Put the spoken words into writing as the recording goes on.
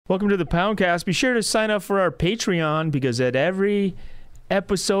Welcome to the Poundcast. Be sure to sign up for our Patreon because at every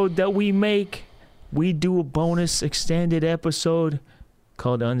episode that we make, we do a bonus extended episode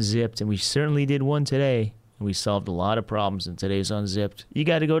called Unzipped, and we certainly did one today. We solved a lot of problems in today's Unzipped. You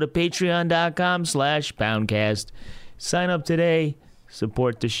got to go to patreon.com/Poundcast. Sign up today,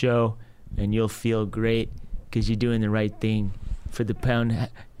 support the show, and you'll feel great because you're doing the right thing for the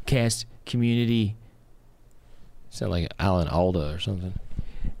Poundcast community. Sound like Alan Alda or something.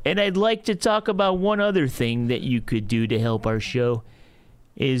 And I'd like to talk about one other thing that you could do to help our show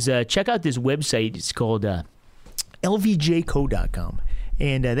is check out this website. It's called lvjco.com.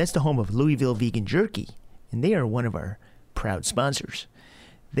 And that's the home of Louisville Vegan Jerky. And they are one of our proud sponsors.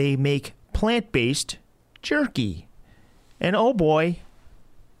 They make plant-based jerky. And oh boy,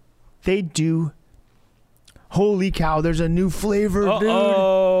 they do. Holy cow, there's a new flavor,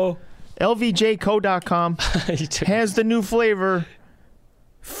 dude. lvjco.com has the new flavor.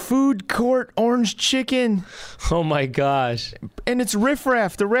 Food Court Orange Chicken. Oh my gosh. And it's Riff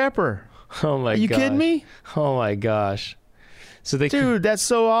Raff, the rapper. Oh my gosh. Are you kidding me? Oh my gosh. So they Dude, that's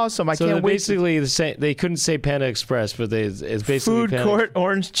so awesome. I can't wait. Basically the same, they couldn't say Panda Express, but it's basically Food Court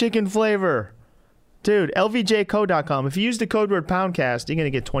Orange Chicken flavor. Dude, lvjco.com. If you use the code word Poundcast, you're going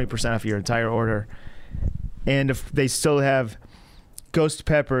to get 20% off your entire order. And if they still have ghost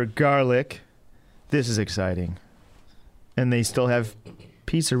pepper garlic, this is exciting. And they still have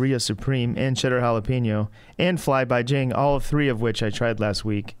Pizzeria Supreme and cheddar jalapeno and Fly by Jing, all of three of which I tried last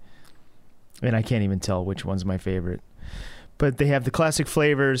week. And I can't even tell which one's my favorite. But they have the classic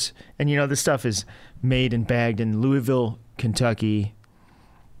flavors, and you know, this stuff is made and bagged in Louisville, Kentucky.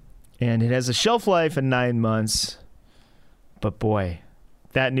 And it has a shelf life of 9 months. But boy,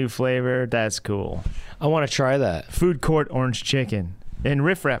 that new flavor, that's cool. I want to try that. Food Court Orange Chicken. And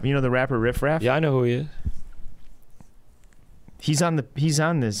Riff Raff, you know the rapper Riff Raff? Yeah, I know who he is. He's on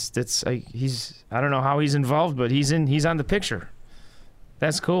this. That's I don't know how he's involved, but he's on the picture.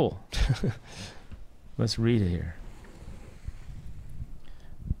 That's cool. Let's read it here.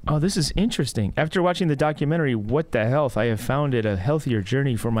 Oh, this is interesting. After watching the documentary What the Health, I have found it a healthier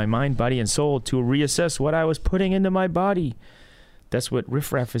journey for my mind, body, and soul to reassess what I was putting into my body. That's what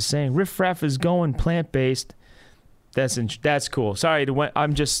Riff Raff is saying. Riff Raff is going plant-based. That's cool. Sorry,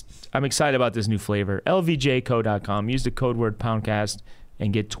 I'm excited about this new flavor. lvjco.com. Use the code word Poundcast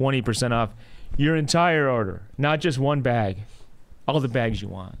and get 20% off your entire order. Not just one bag. All the bags you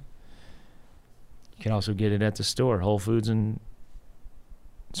want. You can also get it at the store, Whole Foods and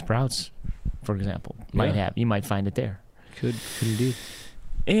Sprouts, for example. You might find it there. Could indeed.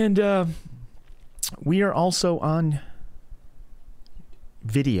 And we are also on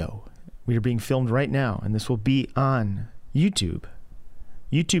video. We are being filmed right now, and this will be on YouTube.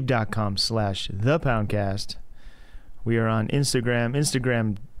 YouTube.com/ThePoundcast. We are on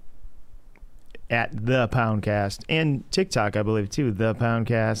Instagram at The Poundcast, and TikTok, I believe, too, The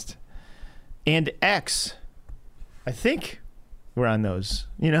Poundcast. And X. I think we're on those,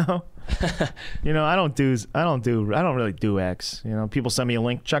 you know? You know, I don't really do X. You know, people send me a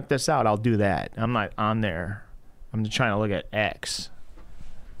link, check this out, I'll do that. I'm not on there. I'm just trying to look at X.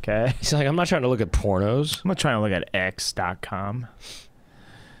 Okay. He's like, I'm not trying to look at pornos. I'm not trying to look at X.com.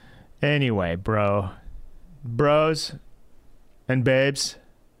 Anyway, bros and babes,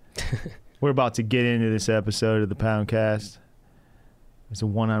 we're about to get into this episode of the Poundcast. It's a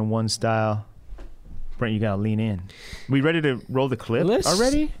one-on-one style. Brent, you got to lean in. We ready to roll the clip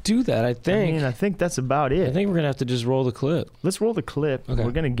already? Do that, I think. I think that's about it. I think we're going to have to just roll the clip. Let's roll the clip. Okay.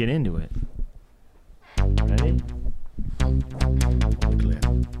 We're going to get into it. Ready? Roll the clip.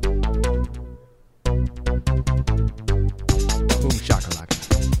 Boom shakalaka.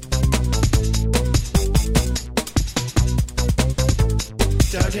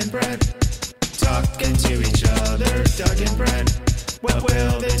 Doug and Brent talking to each other. Doug and Brent, what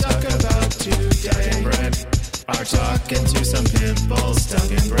will they talk about today? Doug and Brent are talking to some pimples.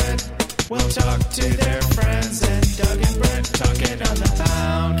 Doug and Brent will talk to their friends. And Doug and Brent talking on the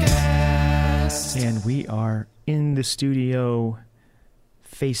Poundcast. And we are in the studio,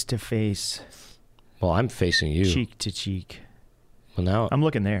 face to face. Well, I'm facing you. Cheek to cheek. Well, now I'm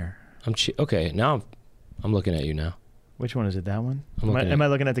looking there. Okay, now I'm looking at you now. Which one is it? That one? Am I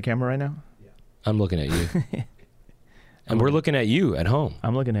looking at the camera right now? I'm looking at you. And we're looking at you at home.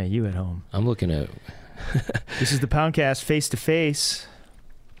 I'm looking at you at home. I'm looking at... This is the Poundcast face to face.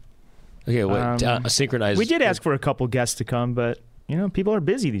 Okay, wait. Synchronize. We did ask for a couple guests to come, but, you know, people are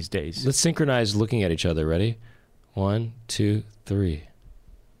busy these days. Let's synchronize looking at each other. Ready? 1, 2, 3.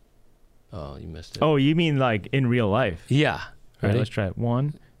 Oh, you missed it. Oh, you mean like in real life? Yeah. Ready? Ready? Right, let's try it.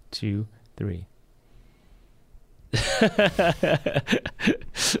 1, 2, 3.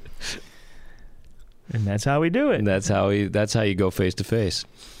 And that's how we do it. And that's how you go face to face.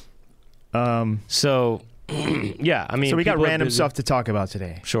 So, yeah, I mean, so we got people are random busy. stuff to talk about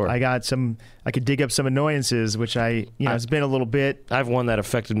today. Sure. I could dig up some annoyances, which it's been a little bit. I have one that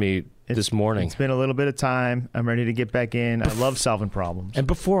affected me this morning. It's been a little bit of time. I'm ready to get back in. I love solving problems. And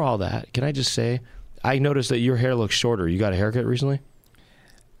before all that, can I just say, I noticed that your hair looks shorter. You got a haircut recently?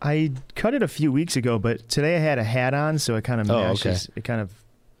 I cut it a few weeks ago, but today I had a hat on, so it kind of matches. Okay. It kind of.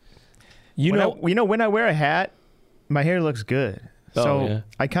 When when I wear a hat, my hair looks good. So yeah.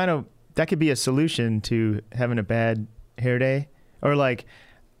 I kind of that could be a solution to having a bad hair day, or like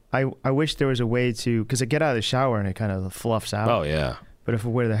I wish there was a way to, because I get out of the shower and it kind of fluffs out. Oh yeah. But if I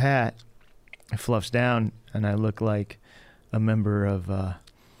wear the hat, it fluffs down and I look like a member of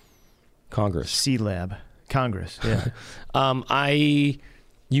Congress. C-Lab. Congress, yeah. I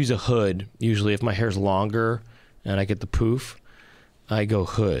use a hood usually if my hair's longer and I get the poof. I go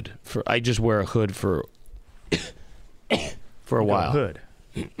hood. I just wear a hood for a while. Hood.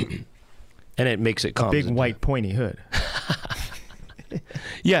 And it makes it calm. Big white pointy hood.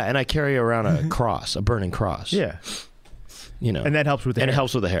 Yeah, and I carry around a cross, a burning cross. Yeah. You know. And that helps with the hair. And it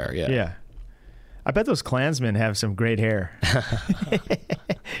helps with the hair, yeah. Yeah. I bet those Klansmen have some great hair.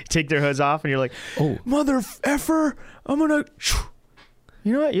 Take their hoods off and you're like, oh, mother effer, I'm gonna.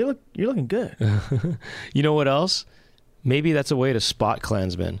 You know what? You're looking good. You know what else? Maybe that's a way to spot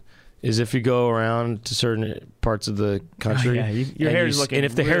Klansmen. Is if you go around to certain parts of the country, your hair's looking, and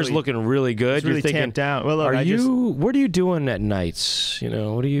if the hair's looking really good, it's really you're thinking, tamped down. Well, look, what are you doing at nights? You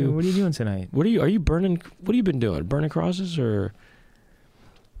know, what are you doing tonight? Are you burning? What have you been doing? Burning crosses or?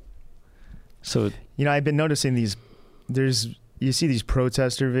 So I've been noticing these. You see these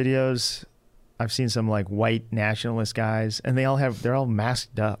protester videos. I've seen some like white nationalist guys, and they're all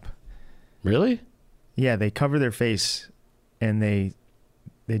masked up. Really? Yeah, they cover their face, and they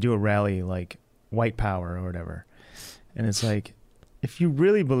do a rally like white power or whatever. And it's like, if you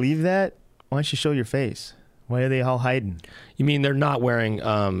really believe that, why don't you show your face? Why are they all hiding? You mean they're not wearing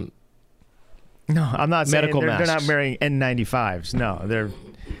No, I'm not medical saying they're masks. not wearing N95s. No,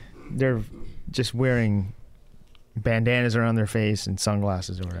 they're just wearing bandanas around their face and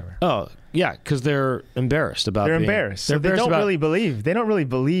sunglasses or whatever. Oh, yeah, because they're embarrassed about They're embarrassed. So they don't really believe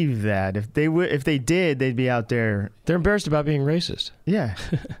that. If they did, they'd be out there. They're embarrassed about being racist. Yeah.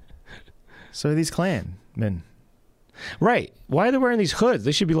 So are these Klansmen. Right. Why are they wearing these hoods?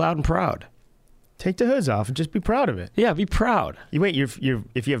 They should be loud and proud. Take the hoods off and just be proud of it. Yeah, be proud. If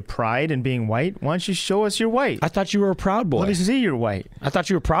you have pride in being white, why don't you show us you're white? I thought you were a proud boy. Let me see you're white. I thought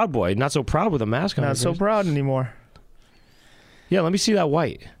you were a proud boy. Not so proud with a mask on. Not so proud anymore. Yeah, let me see that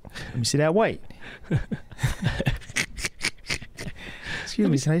white. Let me see that white. Excuse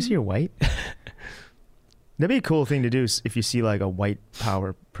me, can I see your white? That'd be a cool thing to do if you see like a white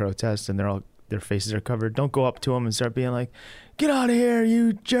power protest and their faces are covered. Don't go up to them and start being like, "Get out of here,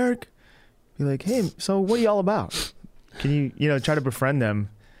 you jerk." Be like, "Hey, so what are you all about?" Can you try to befriend them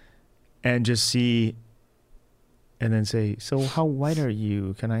and just see, and then say, "So how white are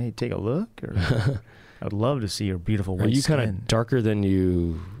you? Can I take a look?" Or I'd love to see your beautiful white skin. Are you kind of darker than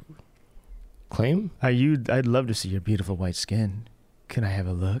you claim? I'd love to see your beautiful white skin. Can I have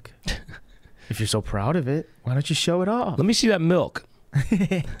a look? If you're so proud of it, why don't you show it off? Let me see that milk.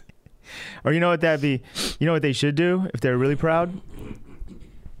 Or you know what that'd be? You know what they should do if they're really proud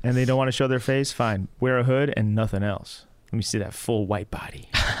and they don't want to show their face? Fine, wear a hood and nothing else. Let me see that full white body.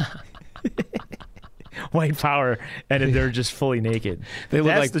 White power, and then they're just fully naked. That's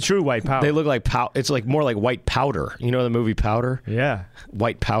like the true white power. They look like it's like more like white powder. You know the movie Powder? Yeah,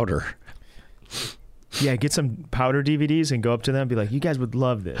 white powder. Yeah, get some powder DVDs and go up to them and be like, "You guys would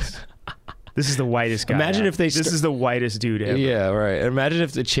love this. This is the whitest guy. Imagine if this is the whitest dude ever." Yeah, right. Imagine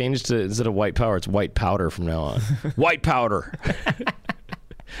if it changed to, instead of white power, it's white powder from now on. White powder.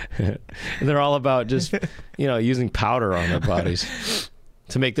 And they're all about just using powder on their bodies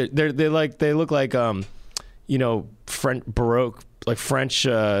to make they look like French Baroque, like French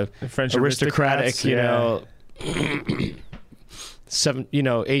aristocratic, 18th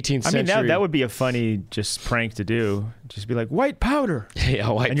century. I mean, that would be a funny just prank to do. Just be like, white powder. Yeah,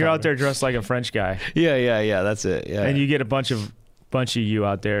 white and you're powder. out there dressed like a French guy. Yeah, that's it. Yeah. And you get a bunch of you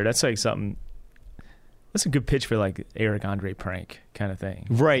out there. That's like something. That's a good pitch for like Eric Andre prank kind of thing.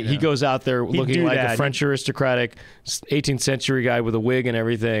 Right. He goes out there looking like a French aristocratic 18th century guy with a wig and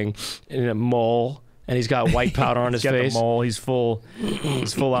everything, and a mole, and he's got white powder on his face. He's got the mole. He's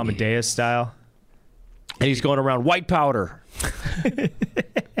full Amadeus style. And he's going around white powder.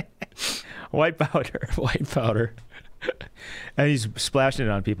 White powder. White powder. And he's splashing it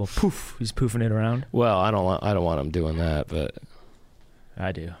on people. Poof. He's poofing it around. Well, I don't want him doing that, but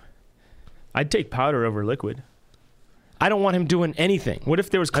I do. I'd take powder over liquid. I don't want him doing anything. What if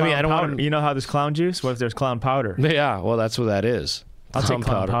there was clown I don't powder? want him- You know how there's clown juice? What if there's clown powder? Yeah, well, that's what that is. I'll take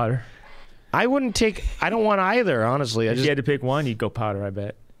clown powder. I wouldn't take. I don't want either. Honestly, If you had to pick one, you'd go powder, I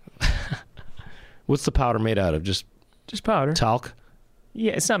bet. What's the powder made out of? Just powder. talc.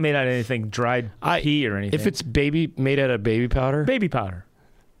 Yeah, it's not made out of anything dried pea or anything. If it's made out of baby powder, baby powder,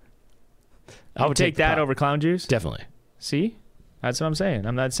 I would take that over clown juice. Definitely. See, that's what I'm saying.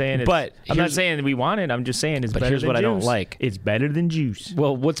 I'm not saying. But I'm not saying that we want it. I'm just saying it's better. Here's than what juice. I don't like. It's better than juice.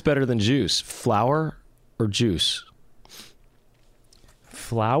 Well, what's better than juice? Flour or juice?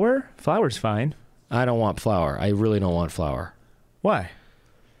 Flour? Flour's fine. I don't want flour. I really don't want flour. Why?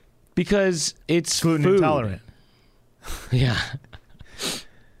 Because it's Gluten food. intolerant. Yeah.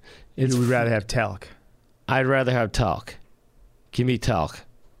 You would rather have talc. I'd rather have talc. Give me talc.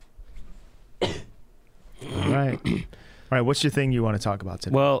 All right. All right. What's your thing you want to talk about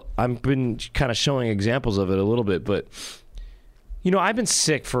today? Well, I've been kind of showing examples of it a little bit, but I've been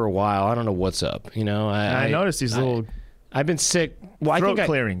sick for a while. I don't know what's up. I noticed these little I've been sick. Well, throat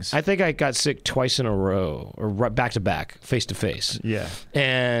clearings. I think I got sick twice in a row, or back to back, face to face. Yeah.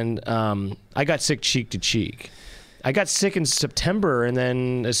 And I got sick cheek to cheek. I got sick in September, and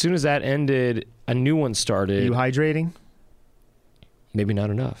then as soon as that ended, a new one started. You hydrating? Maybe not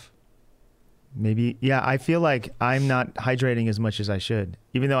enough. Maybe. Yeah, I feel like I'm not hydrating as much as I should,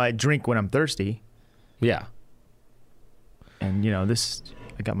 even though I drink when I'm thirsty. Yeah. And,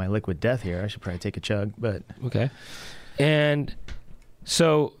 I got my liquid death here. I should probably take a chug, but. Okay. And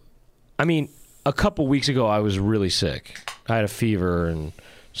so, a couple weeks ago, I was really sick. I had a fever and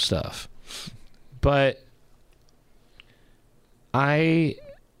stuff. But the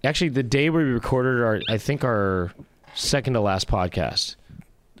day we recorded our second to last podcast,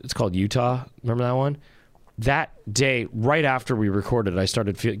 it's called Utah. Remember that one? That day, right after we recorded, I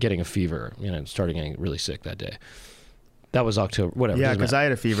started getting a fever. Started getting really sick that day. That was October, whatever. Yeah, because I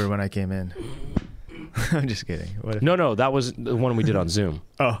had a fever when I came in. I'm just kidding. No, that was the one we did on Zoom.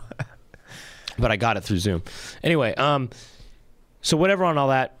 Oh. But I got it through Zoom. Anyway, so whatever on all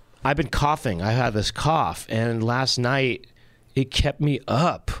that, I've been coughing. I had this cough, and last night it kept me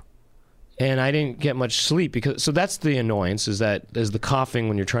up, and I didn't get much sleep so that's the annoyance, is the coughing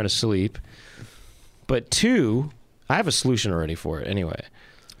when you're trying to sleep. But two, I have a solution already for it anyway.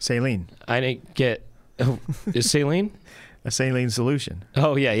 Saline. I didn't get... is saline? A saline solution.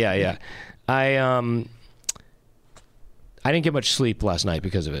 Oh, yeah. I didn't get much sleep last night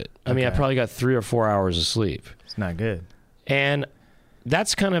because of it. I probably got 3 or 4 hours of sleep. It's not good. And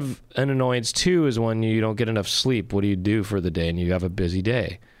that's kind of an annoyance too, is when you don't get enough sleep. What do you do for the day and you have a busy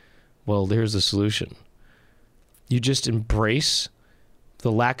day? Well, here's the solution. You just embrace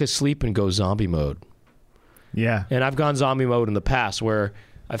the lack of sleep and go zombie mode. Yeah. And I've gone zombie mode in the past where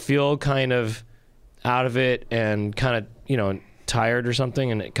I feel kind of out of it and kind of, tired or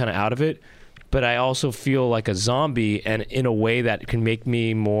something and kind of out of it. But I also feel like a zombie, and in a way that can make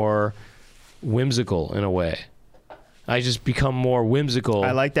me more whimsical in a way. I just become more whimsical.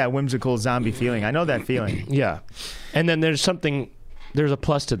 I like that whimsical zombie feeling. I know that feeling. Yeah. And then there's a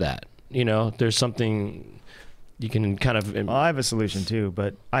plus to that. There's something you can kind of... Well, I have a solution too,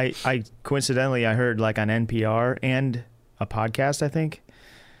 but I coincidentally, I heard like on NPR and a podcast, I think,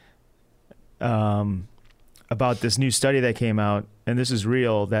 about this new study that came out, and this is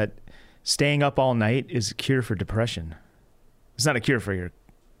real, that staying up all night is a cure for depression. It's not a cure for your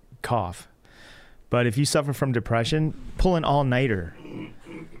cough, but if you suffer from depression, pull an all-nighter.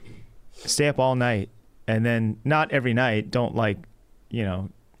 Stay up all night, and then not every night. Don't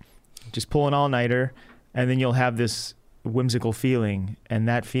just pull an all-nighter, and then you'll have this whimsical feeling, and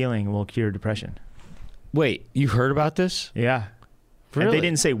that feeling will cure depression. Wait, you heard about this? Yeah. Really? And they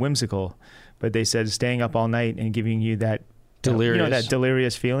didn't say whimsical, but they said staying up all night and giving you that delirious, that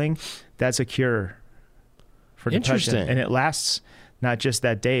delirious feeling. That's a cure for depression. Interesting. And it lasts not just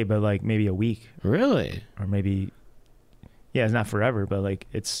that day, but like maybe a week. Really? Or maybe, yeah, it's not forever, but like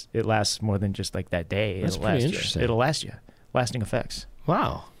it lasts more than just like that day. That's pretty interesting. It'll last you. Lasting effects.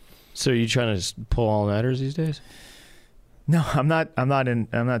 Wow. So are you trying to pull all-nighters these days? No, I'm not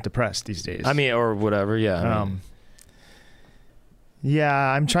depressed these days. Or whatever. Yeah. Yeah,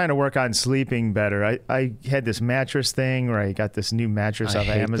 I'm trying to work on sleeping better. I had this mattress thing where I got this new mattress off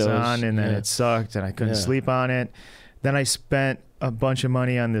Amazon, and then it sucked, and I couldn't sleep on it. Then I spent a bunch of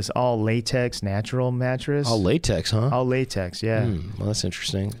money on this all latex natural mattress. All latex, huh? All latex, yeah. Well, that's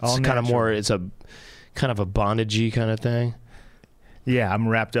interesting. All it's kind of more. It's a kind of a bondagey kind of thing. Yeah, I'm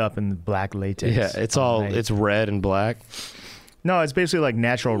wrapped up in black latex. Yeah, it's all night. It's red and black. No, it's basically like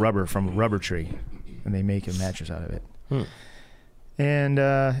natural rubber from a rubber tree, and they make a mattress out of it. and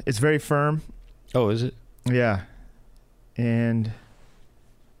it's very firm. Oh, is it? Yeah, and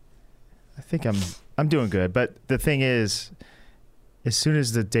I think I'm doing good. But the thing is, as soon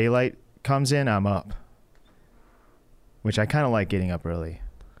as the daylight comes in, I'm up, which I kind of like getting up early.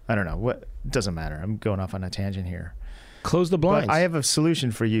 I don't know what. It doesn't matter. I'm going off on a tangent here. Close the blinds. But I have a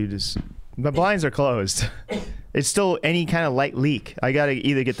solution for you. The blinds are closed. It's still any kind of light leak. I got to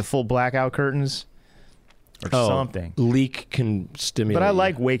either get the full blackout curtains or something. Leak can stimulate. But I you.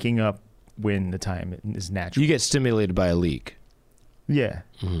 like waking up when the time is natural. You get stimulated by a leak. Yeah.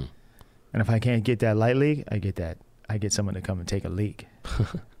 Mm-hmm. And if I can't get that light leak, I get someone to come and take a leak.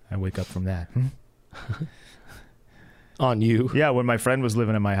 I wake up from that. On you. Yeah, when my friend was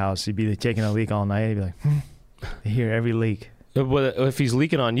living in my house, he'd be taking a leak all night. He'd be like, I hear every leak. Well, if he's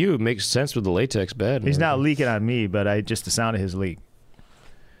leaking on you, it makes sense with the latex bed. He's not leaking on me, but just the sound of his leak.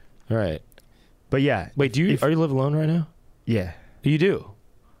 All right. But yeah. Wait, are you live alone right now? Yeah. You do?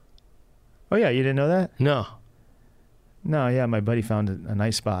 Oh, yeah, you didn't know that? No. No, yeah, my buddy found a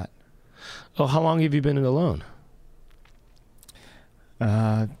nice spot. Oh, how long have you been alone?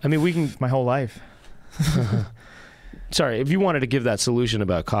 I mean, we can... My whole life. Sorry, if you wanted to give that solution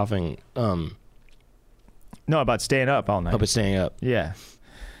about coughing... No, about staying up all night. About staying up. Yeah.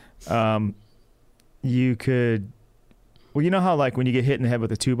 You could... Well, you know how, like, when you get hit in the head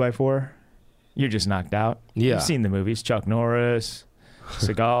with a 2x4, you're just knocked out? Yeah. You've seen the movies. Chuck Norris,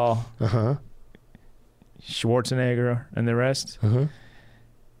 Seagal, Uh-huh. Schwarzenegger, and the rest. Uh-huh.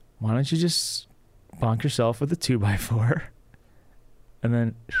 Why don't you just bonk yourself with a 2x4, and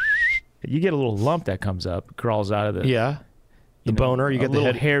then you get a little lump that comes up, crawls out of the... Yeah. The boner. You a get the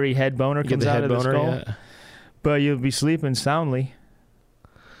little head... hairy head boner You get comes the out head of the boner, skull. yeah. But you'll be sleeping soundly.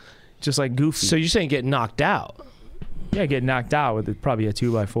 Just like Goofy. So you're saying get knocked out? Yeah, get knocked out with probably a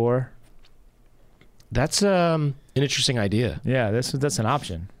 2x4. That's an interesting idea. Yeah, that's an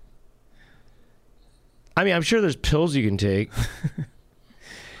option. I mean, I'm sure there's pills you can take.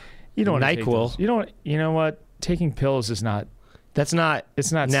 You don't want to take NyQuil. those. You don't. You know what? Taking pills is not. That's not.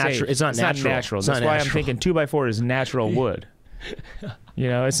 It's not natural. safe. It's not natural. It's That's not why natural. I'm thinking 2x4 is natural wood. You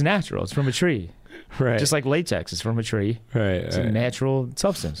know, it's natural. It's from a tree. Right. Just like latex is from a tree. Right. It's a natural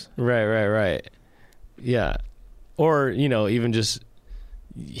substance. Right. Yeah. Or, even just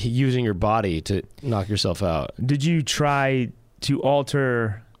using your body to knock yourself out. Did you try to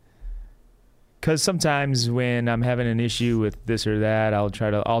alter? Because sometimes when I'm having an issue with this or that, I'll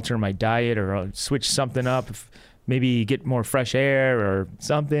try to alter my diet or I'll switch something up. Maybe get more fresh air or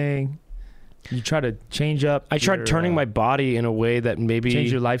something. You try to change up. I tried turning my body in a way that maybe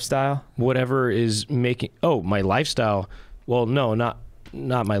change your lifestyle. Whatever is making my lifestyle. Well, no, not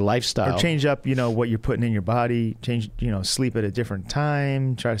my lifestyle. Or change up, what you're putting in your body. Change, sleep at a different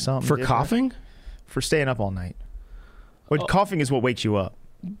time. Try something for different. coughing. For staying up all night. But coughing is what wakes you up.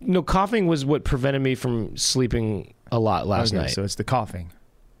 No, coughing was what prevented me from sleeping a lot last night. So it's the coughing.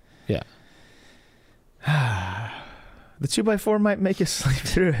 Yeah. The 2x4 might make you sleep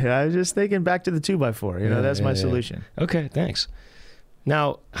through it. I was just thinking back to the 2x4. That's my solution. Okay, thanks.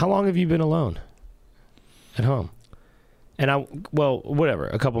 Now, how long have you been alone at home? And whatever,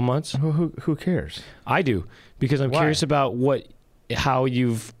 a couple months? Who cares? I do, because I'm curious about how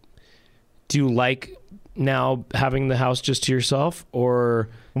do you like now having the house just to yourself, or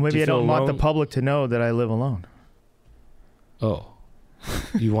well, maybe do you I don't feel want the alone? public to know that I live alone. Oh,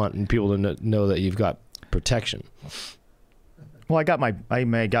 you want people to know that you've got protection. Well, I got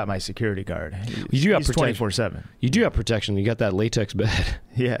my security guard. You do have He's protection. 24/7. You do have protection. You got that latex bed.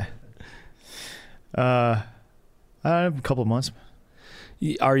 Yeah. A couple of months.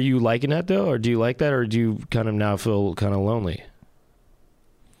 Are you liking that though, or do you like that, or do you kind of now feel kind of lonely?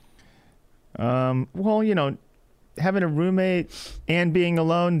 Well, having a roommate and being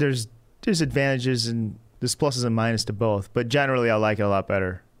alone, there's advantages and there's pluses and minuses to both. But generally, I like it a lot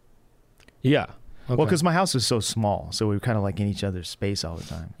better. Yeah. Okay. Well, because my house is so small, so we were kind of like in each other's space all the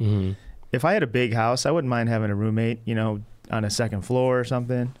time. Mm-hmm. If I had a big house, I wouldn't mind having a roommate, on a second floor or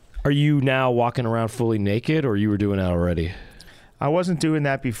something. Are you now walking around fully naked, or you were doing that already? I wasn't doing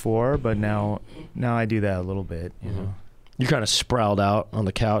that before, but now I do that a little bit. You're kind of sprawled out on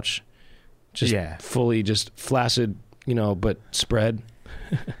the couch, just fully just flaccid, but spread.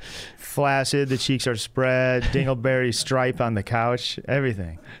 Flaccid, the cheeks are spread, dingleberry stripe on the couch,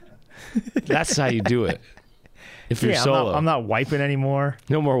 everything. That's how you do it. If you're solo. I'm not wiping anymore.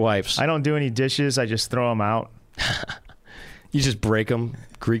 No more wipes. I don't do any dishes. I just throw them out. You just break them,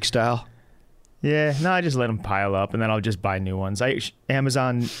 Greek style? Yeah, no, I just let them pile up, and then I'll just buy new ones. I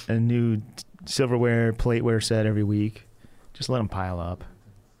Amazon a new silverware, plateware set every week. Just let them pile up.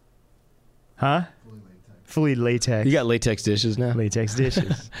 Huh? Fully latex. You got latex dishes now? latex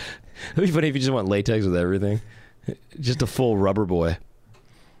dishes. It'd be funny if you just want latex with everything. Just a full rubber boy.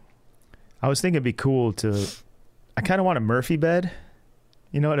 I was thinking it'd be cool to. I kind of want a Murphy bed.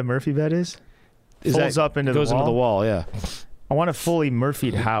 You know what a Murphy bed is? Folds up into the wall. Goes into the wall, yeah. I want a fully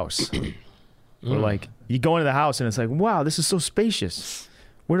Murphy'd house. Where like you go into the house and it's like, wow, this is so spacious.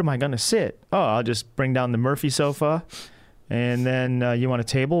 Where am I gonna sit? Oh, I'll just bring down the Murphy sofa, and then you want a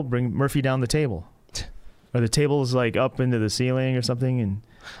table? Bring Murphy down the table. Or the table is like up into the ceiling or something. And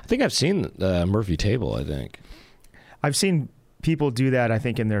I think I've seen the Murphy table, I think. I've seen people do that, I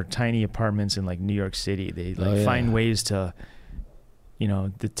think, in their tiny apartments in like New York City. They like find ways to, you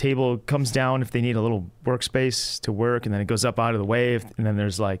know, the table comes down if they need a little workspace to work, and then it goes up out of the way, and then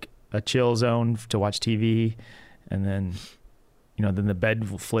there's like a chill zone to watch TV, and then, you know, then the bed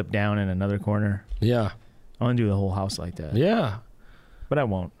will flip down in another corner. Yeah. I want to do the whole house like that. Yeah. But I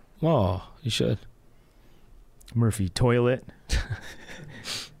won't. Oh, you should. Murphy toilet.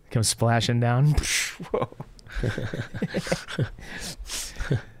 Comes splashing down. Whoa.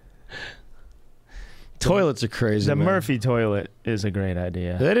 Toilets are crazy. The man. Murphy toilet is a great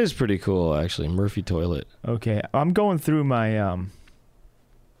idea. That is pretty cool, actually. Murphy toilet. Okay, I'm going through my.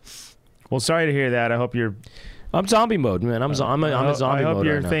 Well, sorry to hear that. I hope you're. I'm zombie mode, man. I'm in zombie mode. I hope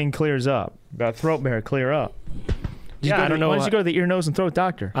your right now. thing clears up. That throat bear clear up. Yeah, I don't know. Why don't you go to the ear, nose, and throat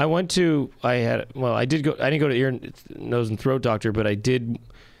doctor? I went to. I didn't go to ear, nose, and throat doctor, but I did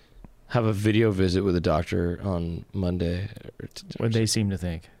have a video visit with a doctor on Monday. What they seem to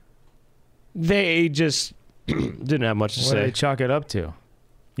think. They just didn't have much to What say. do they chalk it up to?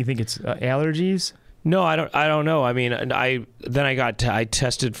 You think it's allergies? No, I don't know. I mean, I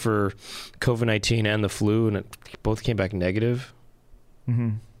tested for COVID-19 and the flu, and it both came back negative.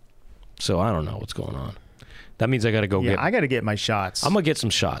 Mm-hmm. So I don't know what's going on. That means I got to go I got to get my shots. I'm gonna get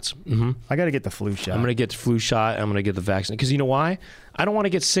some shots. Mm-hmm. I got to get the flu shot. I'm gonna get the flu shot. I'm gonna get the vaccine because you know why? I don't want to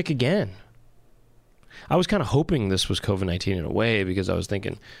get sick again. I was kind of hoping this was COVID-19 in a way because I was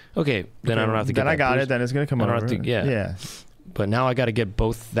thinking, okay, then I don't have to get. Then I got it. Then it's gonna come over. Yeah. But now I got to get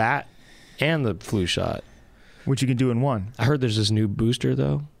both that and the flu shot, which you can do in one. I heard there's this new booster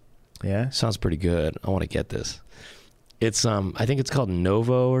though. Yeah, sounds pretty good. I want to get this. It's I think it's called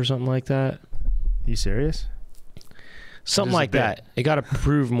Novo or something like that. You serious? Something like that. It got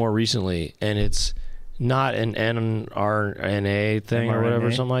approved more recently, and it's not an mRNA thing or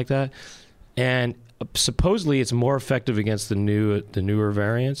whatever, something like that. And supposedly, it's more effective against the newer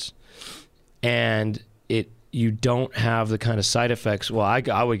variants, and you don't have the kind of side effects. Well,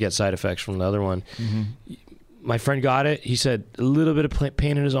 I would get side effects from the other one. Mm-hmm. My friend got it. He said a little bit of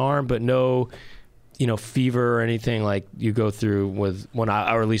pain in his arm, but no, fever or anything like you go through with or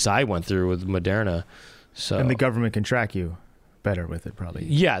at least I went through with Moderna. So and the government can track you better with it, probably.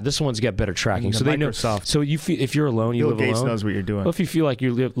 Yeah, this one's got better tracking. So Microsoft, they know. So you feel if you're alone, you Bill live Gates alone. knows what you're doing. Well, if you feel like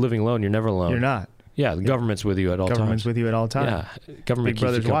you're living alone, you're never alone. You're not. Yeah, the government's with you at all times. Government's with you at all times. Yeah, government. Big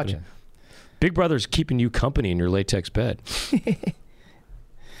Brother's watching. Big Brother's keeping you company in your latex bed. So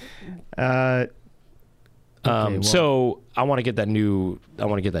I want to get that new. I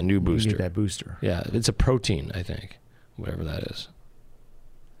want to get that new booster. Get that booster. Yeah, it's a protein, I think, whatever that is.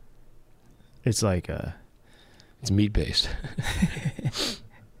 It's like it's meat based.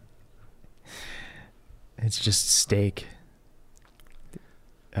 It's just steak.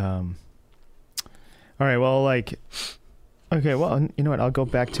 All right. Well, okay. Well, you know what? I'll go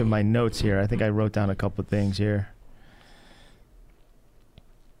back to my notes here. I think I wrote down a couple of things here.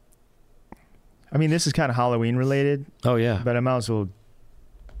 I mean, this is kind of Halloween related. Oh yeah. But I might as well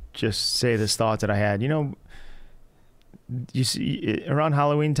just say this thought that I had. You see around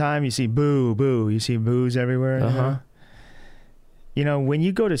Halloween time, you see boo, boo. You see boos everywhere. Uh-huh. When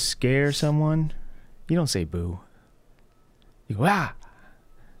you go to scare someone, you don't say boo. You go, ah.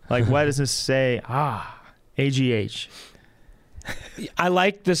 Like, why does this say, AGH? I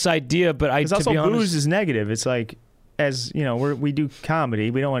like this idea, but to be honest, booze is negative. It's like, we do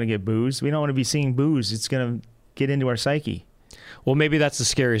comedy. We don't want to get booze. We don't want to be seeing booze. It's going to get into our psyche. Well, maybe that's the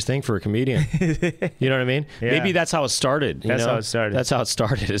scariest thing for a comedian. You know what I mean? Yeah. Maybe that's how it started. That's how it started. That's how it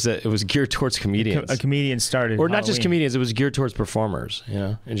started, is that it was geared towards comedians. A comedian started Or Halloween. not just comedians, it was geared towards performers,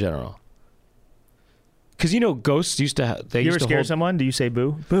 in general. Because, ghosts used to have... You ever scare someone? Do you say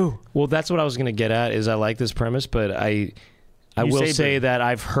boo? Boo. Well, that's what I was going to get at, is I like this premise, but I will say that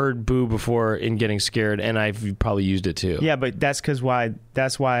I've heard boo before in getting scared, and I've probably used it too. Yeah, but that's because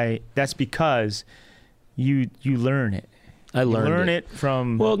you learn it. I learned it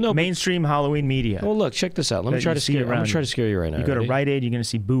from no, mainstream Halloween media. Well, look, check this out. Let me try to scare. I'm going to try to scare you right now. You go to Rite Aid, you're going to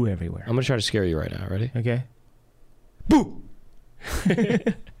see boo everywhere. I'm going to try to scare you right now. Ready? Okay. Boo!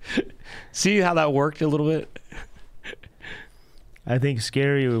 See how that worked a little bit? I think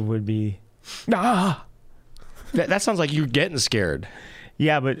scary would be. Ah! That sounds like you're getting scared.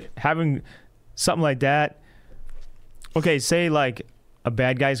 Yeah, but having something like that. Okay, say like a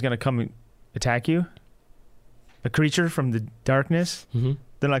bad guy's gonna come and attack you. A creature from the darkness. Mm-hmm.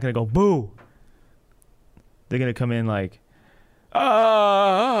 They're not gonna go boo. They're gonna come in like,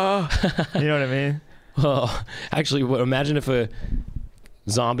 ah. You know what I mean? Well, actually, imagine if a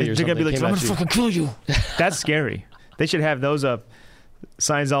zombie or They're something gonna be like, came I'm at gonna you. fucking kill you. That's scary. They should have those up,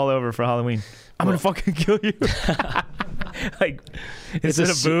 signs all over for Halloween. I'm gonna fucking kill you. Like instead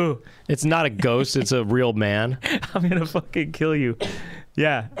of boo, It's not a ghost. It's a real man. I'm gonna fucking kill you.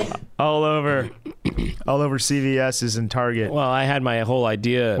 Yeah, all over CVS's and Target. Well, I had my whole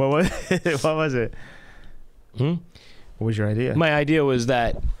idea. What was it? What was it? Hmm? What was your idea? My idea was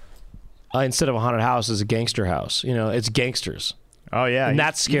that instead of a haunted house, it's a gangster house. You know, it's gangsters. Oh yeah, And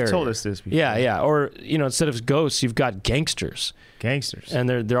that's You scary. told us this before. Yeah, yeah. Or instead of ghosts, you've got gangsters, Gangsters. and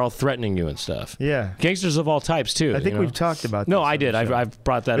they're all threatening you and stuff. Yeah, Gangsters of all types too. I think you know? we've talked about. No, this I on did. the show. I've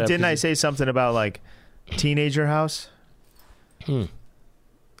brought that But up. didn't I say something about like teenager house? Hmm.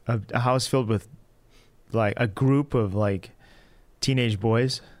 A house filled with like a group of like teenage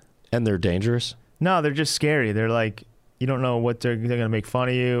boys. And they're dangerous. No, they're just scary. They're like you don't know what they're gonna make fun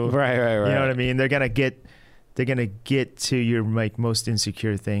of you. Right. You know what I mean? They're gonna get to your like most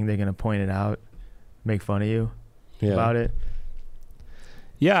insecure thing. They're gonna point it out, make fun of you Yeah. about it.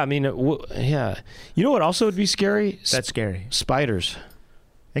 Yeah, I mean, yeah. You know what also would be scary? That's scary. Spiders.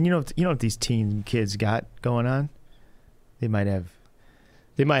 And you know what these teen kids got going on? They might have.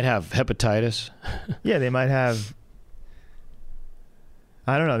 They might have hepatitis. Yeah, they might have.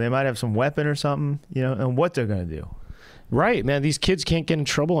 I don't know. They might have some weapon or something. You know, and what they're gonna do. Right, man. These kids can't get in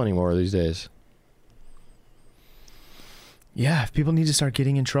trouble anymore these days. Yeah, people need to start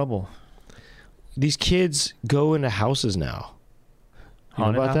getting in trouble. These kids go into houses now. You know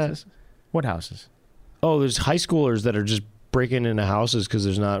Haunted about houses? What houses? that? Oh, there's high schoolers that are just breaking into houses because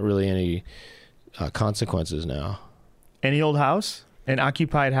there's not really any consequences now. Any old house? An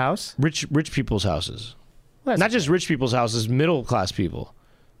occupied house? Rich people's houses. Well, Not just rich people's houses, middle class people.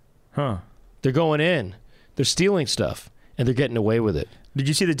 Huh. They're going in. They're stealing stuff and they're getting away with it. Did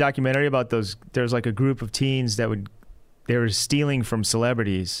you see the documentary about those? There's like a group of teens they were stealing from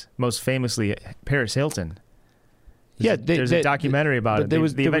celebrities, most famously Paris Hilton. There's a documentary about it. They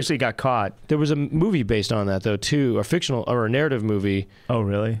eventually got caught. There was a movie based on that though too, a fictional or a narrative movie Oh,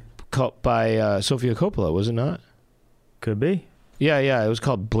 really? called by Sofia Coppola, was it not? Could be. Yeah, it was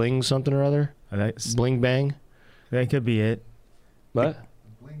called Bling something or other. That Bling Bang. could be it. What?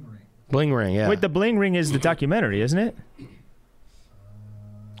 Bling Ring, yeah. Wait, the Bling Ring is the documentary, isn't it? Well,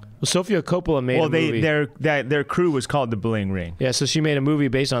 Sofia Coppola made a movie. Their crew was called the Bling Ring. Yeah, so she made a movie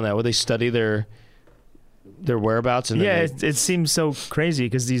based on that where they study their whereabouts and then Yeah, they- it seems so crazy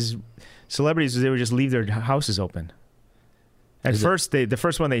because these celebrities, they would just leave their houses open. At first, the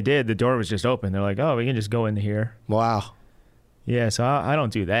first one they did, the door was just open. They're like, oh, we can just go in here. wow. Yeah, so I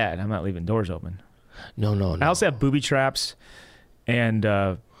don't do that. I'm not leaving doors open. No. I also have booby traps and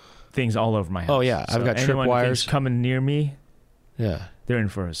things all over my house. Oh, yeah, I've got anyone who thinks tripwires. coming near me. Yeah. They're in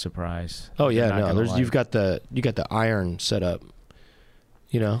for a surprise. Oh yeah, They're not no. gonna like. You got the iron set up.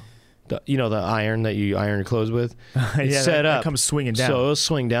 You know, the iron that you iron your clothes with. It's yeah, set that up. comes swinging down. So it'll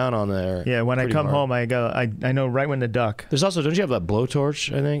swing down on there. Yeah, when I pretty come hard. home, I go. I know right when to duck. There's also, don't you have that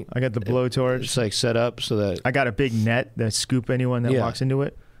blowtorch? I think I got the blowtorch. it's like set up so that I got a big net that scoop anyone that Yeah. walks into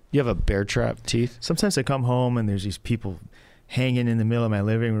it. you have a bear trap teeth. Sometimes I come home and there's these people hanging in the middle of my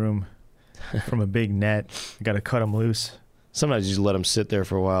living room from a big net. I got to cut them loose. Sometimes you just let them sit there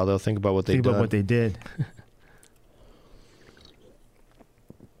for a while. They'll think about what they Think done. about what they did.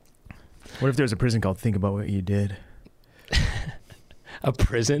 What if there's a prison called Think About What You Did? A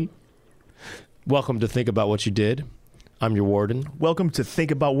prison. Welcome to Think About What You Did. I'm your warden. Welcome to Think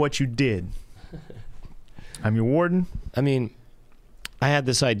About What You Did. I'm your warden. I mean, I had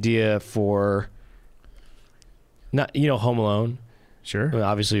this idea for not Home Alone. Sure. I mean,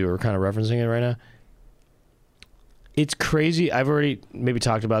 obviously, we're kind of referencing it right now. It's crazy. I've already maybe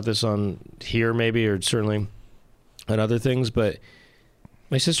talked about this on here, maybe, or certainly on other things. But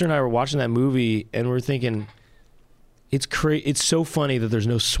my sister and I were watching that movie, and we're thinking, it's so funny that there's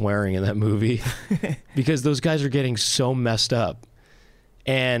no swearing in that movie because those guys are getting so messed up,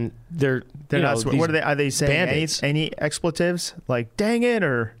 and they're not. What are they? Are they saying bandits. any expletives? Like "dang it"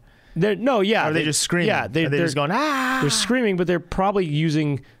 or are they just screaming? Yeah, they're just going ah. They're screaming, but they're probably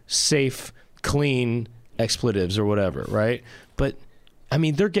using safe, clean expletives or whatever, right? But I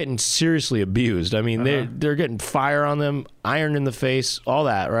mean, they're getting seriously abused. I mean, they're getting fire on them, iron in the face, all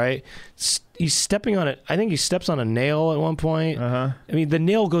that, right? He's stepping on it. I think he steps on a nail at one point. I mean, the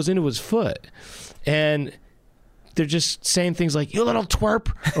nail goes into his foot, and they're just saying things like "you little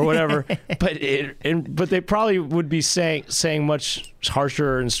twerp" or whatever. but they probably would be saying much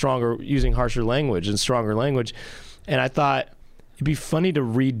harsher and stronger, using harsher language and stronger language. And I thought it'd be funny to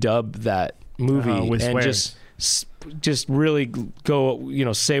redub that movie with and swears. just really go,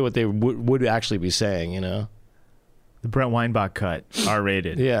 say what they would actually be saying, The Brent Weinbach cut,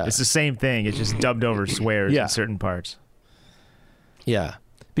 R-rated. Yeah. It's the same thing. It's just dubbed over swears Yeah. in certain parts. Yeah.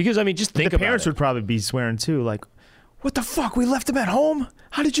 Because, I mean, just think the about parents it. would probably be swearing too, like, "What the fuck? We left him at home?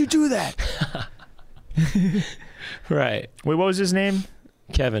 How did you do that?" Right. Wait, what was his name?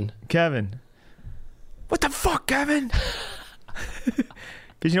 Kevin. Kevin. "What the fuck, Kevin?"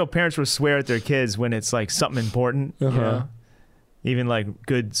 Because, parents will swear at their kids when it's like something important. Even like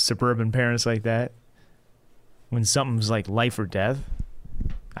good suburban parents like that. When something's like life or death,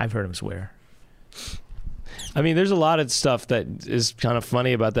 I've heard them swear. I mean, there's a lot of stuff that is kind of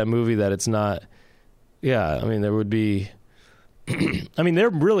funny about that movie that it's not. Yeah, I mean, there would be. I mean, they're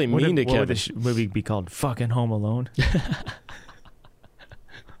really mean to What would Kevin. the movie be called? Fucking Home Alone.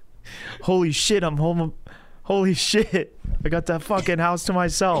 Holy shit, I'm home. Holy shit, I got that fucking house to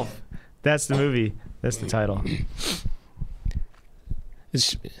myself. That's the movie. That's the title.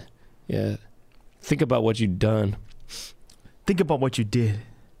 Yeah. Think about what you've done. Think about what you did.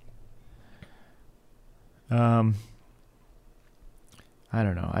 I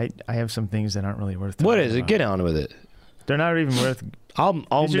don't know. I have some things that aren't really worth talking What is it? about. Get on with it. They're not even worth. I'll These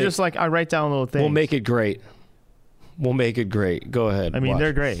are make, just like I write down little things. we'll make it great. We'll make it great. Go ahead. I mean, watch.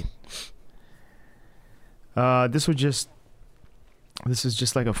 they're great. This is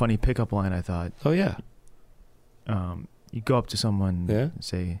just like a funny pickup line, I thought. Oh yeah. You go up to someone Yeah. and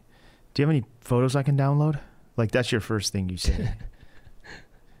say, "Do you have any photos I can download?" Like, that's your first thing you say.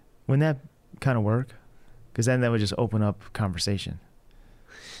 Wouldn't that kind of work? Because then that would just open up conversation.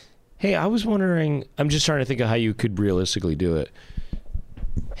 Hey, I was wondering. I'm just trying to think of how you could realistically do it.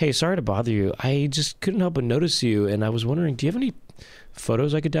 Hey, sorry to bother you. I just couldn't help but notice you, and I was wondering, do you have any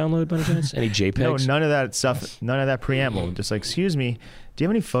photos I could download by any chance? Any JPEGs? No, none of that stuff. None of that preamble. Just like, "Excuse me, do you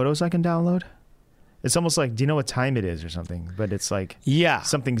have any photos I can download?" It's almost like, "Do you know what time it is?" or something. But it's like Yeah.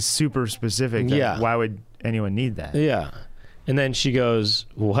 something super specific. That Yeah. Why would anyone need that? Yeah. And then she goes,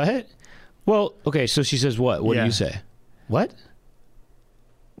 "What?" Well, okay, so she says what? What do Yeah. you say? What?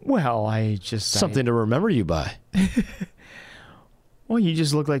 Well, I just Something to remember you by. Well, you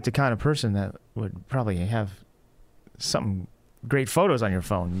just look like the kind of person that would probably have some great photos on your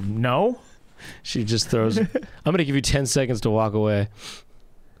phone. No? She just throws, I'm going to give you 10 seconds to walk away.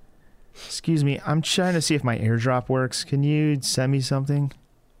 Excuse me, I'm trying to see if my AirDrop works. Can you send me something?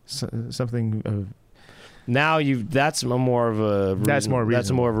 Something. Now that's more of a That's more That's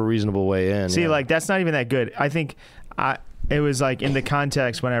reasonable. more of a reasonable way in. See, yeah. like, that's not even that good. I think it was like in the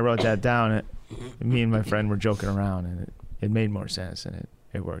context when I wrote that down, me and my friend were joking around, and it made more sense, and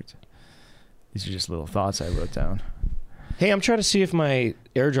it worked. These are just little thoughts I wrote down. Hey, I'm trying to see if my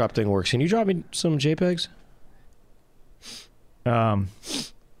AirDrop thing works. Can you drop me some JPEGs?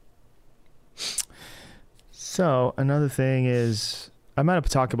 So another thing is, I might have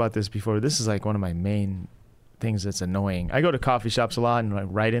talked about this before. This is like one of my main things that's annoying. I go to coffee shops a lot and like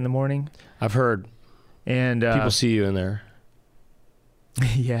right in the morning, I've heard and people see you in there.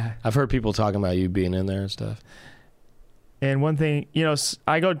 yeah. I've heard people talking about you being in there and stuff. And one thing,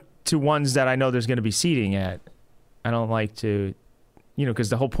 I go to ones that I know there's going to be seating at. I don't like to, because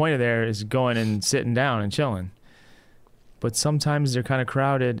the whole point of there is going and sitting down and chilling. But sometimes they're kind of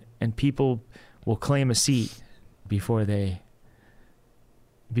crowded, and people will claim a seat before they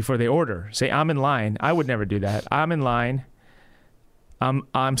order. Say, "I'm in line." I would never do that. I'm in line. I'm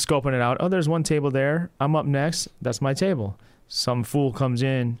scoping it out. Oh, there's one table there. I'm up next. That's my table. Some fool comes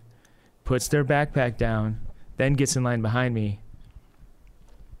in, puts their backpack down, then gets in line behind me.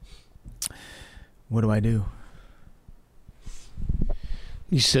 What do I do?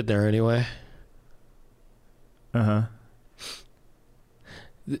 You sit there anyway. Uh-huh.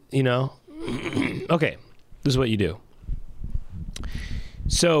 Okay, this is what you do.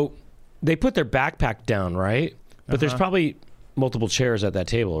 So they put their backpack down, right? But there's probably multiple chairs at that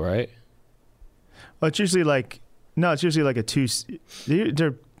table, right? Well, it's usually like a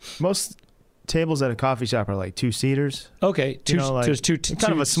two. Most tables at a coffee shop are like two-seaters. Okay, there's two.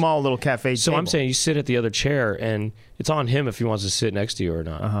 Kind of a small little cafe So table. I'm saying you sit at the other chair, and it's on him if he wants to sit next to you or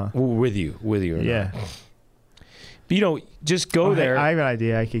not. With you or Yeah. not. But just go there. I have an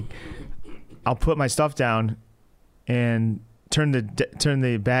idea. I'll put my stuff down and turn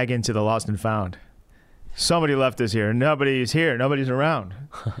the bag into the lost and found. Somebody left this here. Nobody's here. Nobody's around.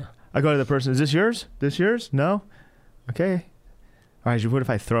 I go to the person. Is this yours? This yours? No. Okay. All right. What if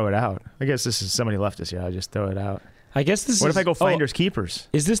I throw it out? I guess this is somebody left this here. I just throw it out. I guess this is. What if I go finders keepers?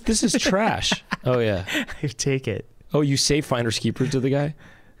 This is trash? Oh yeah. I take it. Oh, you say finders keepers to the guy?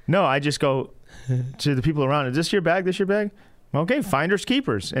 No, I just go to the people around. Is this your bag? This your bag? Okay, finders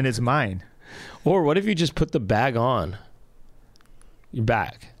keepers, and it's mine. Or what if you just put the bag on your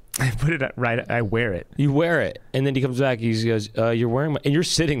back? I put it right. I wear it. You wear it, and then he comes back. He goes, "You're wearing my," and you're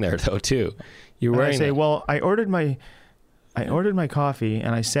sitting there though too. You're wearing. I say, well, I ordered my coffee,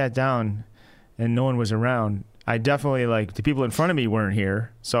 and I sat down, and no one was around. I definitely the people in front of me weren't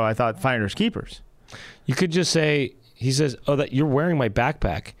here, so I thought finders keepers. You could just say, he says, "Oh, that you're wearing my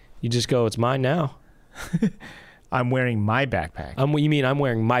backpack." You just go, "It's mine now." I'm wearing my backpack. You mean I'm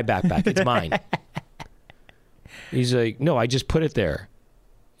wearing my backpack? It's mine. He's like, "No, I just put it there."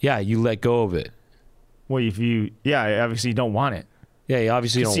 Yeah, you let go of it. Well, obviously you don't want it. Yeah, you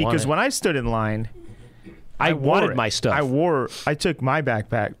obviously don't want it. See, because when I stood in line, I wanted my stuff. I took my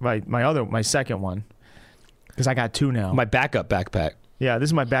backpack, my second one, because I got two now. My backup backpack. Yeah, this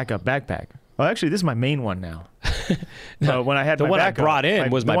is my backup backpack. Well, actually, this is my main one now. No, when I had the my one backup, I brought in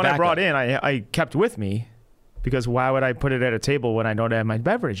was my the one backup. I brought in. I kept with me, because why would I put it at a table when I don't have my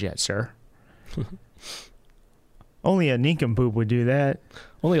beverage yet, sir? Only a nincompoop would do that.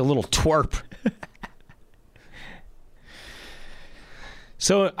 Only a little twerp.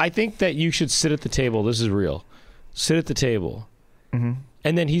 So I think that you should sit at the table. This is real. Sit at the table. Mm-hmm.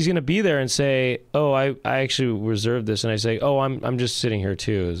 And then he's going to be there and say, "Oh, I actually reserved this." And I say, "Oh, I'm just sitting here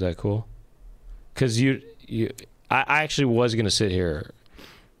too. Is that cool?" Because I actually was going to sit here.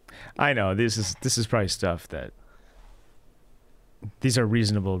 I know this is probably stuff that these are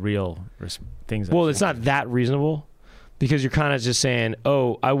reasonable, real things. Well, it's not that reasonable, because you're kind of just saying,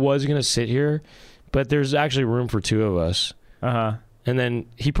 "Oh, I was going to sit here, but there's actually room for two of us." Uh-huh. And then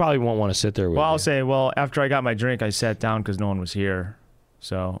he probably won't want to sit there with Well, you. I'll say, after I got my drink, I sat down because no one was here.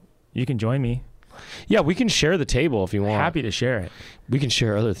 So you can join me. Yeah, we can share the table if you want. Happy to share it. We can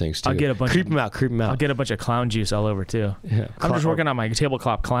share other things too. I'll get a bunch creep of- them out. Creep them I'll out. get a bunch of clown juice all over too. Yeah, I'm just working on my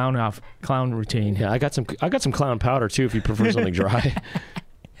tablecloth clown routine. Yeah, I got some clown powder too. If you prefer something dry,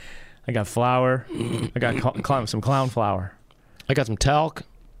 I got flour. I got some clown flour. I got some talc.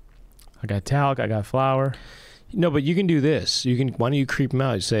 I got talc. I got flour. No, but you can do this. Why don't you creep them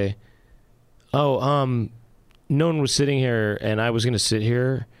out? You say, "Oh, no one was sitting here, and I was going to sit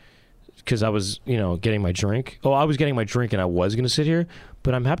here because I was, getting my drink. Oh, I was getting my drink, and I was going to sit here,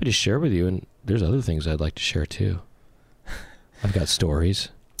 but I'm happy to share with you, and there's other things I'd like to share too. I've got stories."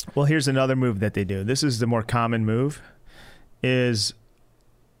 Well, here's another move that they do. This is the more common move. Is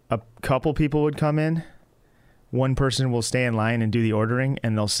a couple people would come in. One person will stay in line and do the ordering,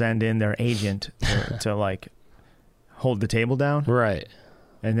 and they'll send in their agent to hold the table down. Right.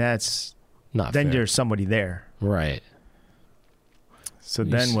 And that's Not then fair. there's somebody there. Right. So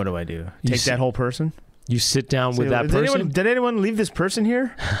You then s- what do I do? you Take s- that whole person? You sit down with Say, that person. Did anyone leave this person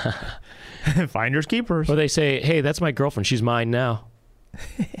here? Finders keepers. Or they say, "Hey, that's my girlfriend. She's mine now."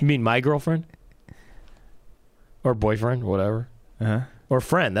 You mean my girlfriend? Or boyfriend, whatever. Uh-huh. Or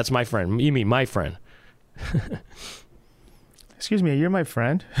friend. That's my friend. You mean my friend. Excuse me, you're my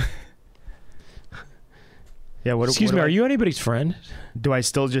friend. Yeah. Excuse me, are you anybody's friend? Do I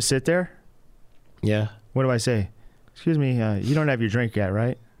still just sit there? Yeah. What do I say? Excuse me, you don't have your drink yet,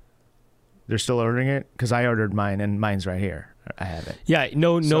 right? They're still ordering it because I ordered mine and mine's right here. I have it. Yeah,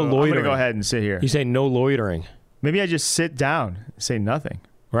 no So loitering. I'm gonna go ahead and sit here. You say no loitering. Maybe I just sit down, and say nothing.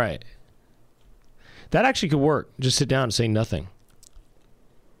 Right. That actually could work. Just sit down and say nothing.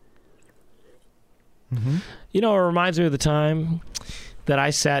 Mm-hmm. It reminds me of the time that I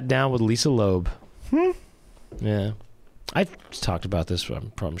sat down with Lisa Loeb. Yeah. I talked about this,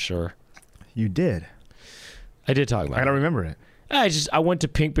 I'm sure. You did. I did talk about I it. don't remember it. I went to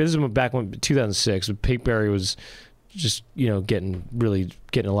Pinkberry. This was back when 2006. When Pinkberry was just getting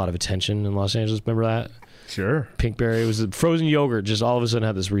a lot of attention in Los Angeles. Remember that? Sure. Pinkberry was the frozen yogurt. Just all of a sudden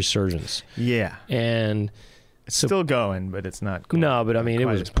had this resurgence, Yeah. and It's still going, but it's not. Cool. no, but I mean it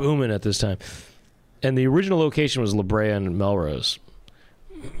Quite was as booming at this time. And the original location was La Brea and Melrose.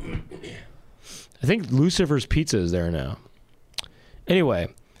 I think Lucifer's Pizza is there now. Anyway,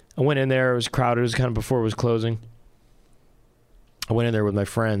 I went in there. It was crowded. It was kind of before it was closing. I went in there with my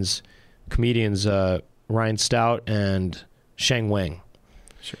friends, comedians Ryan Stout and Sheng Wang.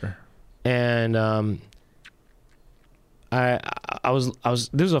 Sure. And I was this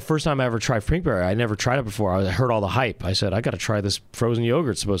was the first time I ever tried Pinkberry. I never tried it before. I heard all the hype. I said, I got to try this frozen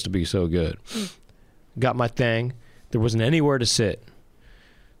yogurt. It's supposed to be so good. Got my thing, There wasn't anywhere to sit.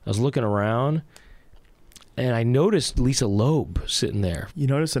 I was looking around, and I noticed Lisa Loeb sitting there. You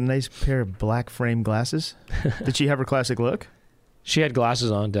notice a nice pair of black frame glasses? Did she have her classic look? She had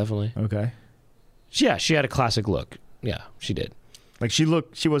glasses on, definitely. Okay. Yeah, she had a classic look. Yeah, she did. Like she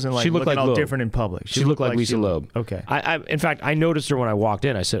wasn't like She looked looking like all Loeb. different in public. She looked like Lisa Loeb. Okay. In fact, I noticed her when I walked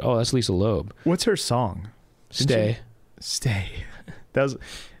in. I said, "Oh, that's Lisa Loeb." What's her song? Stay. Stay. That was.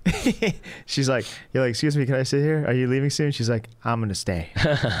 She's like, you're like, excuse me, can I sit here? Are you leaving soon? She's like, I'm gonna stay.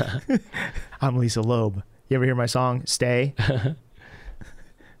 I'm Lisa Loeb. You ever hear my song, Stay? Okay,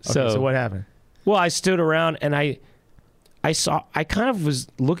 so what happened? Well, I stood around and I kind of was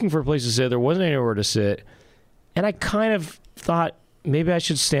looking for a place to sit. There wasn't anywhere to sit, and I kind of thought maybe I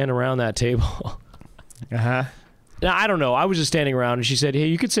should stand around that table. Uh-huh. Now, I don't know. I was just standing around, and she said, "Hey,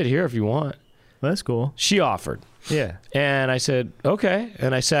 you could sit here if you want." Well, that's cool. She offered. Yeah. And I said, okay.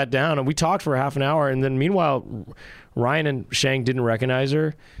 And I sat down and we talked for half an hour. And then meanwhile, Ryan and Shang didn't recognize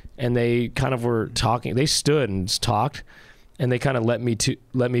her. And they kind of were talking. They stood and talked. And they kind of let me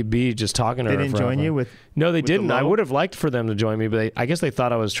be just talking to They her. didn't for join half you an hour. with No, they with the didn't. I low? would have liked for them to join me. But I guess they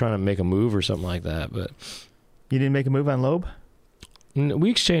thought I was trying to make a move or something like that. But You didn't make a move on Loeb?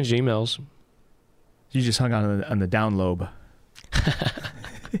 we exchanged emails. You just hung on the down lobe.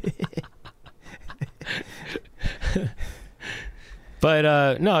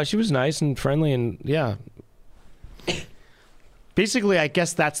 But no, she was nice and friendly, and yeah. Basically, I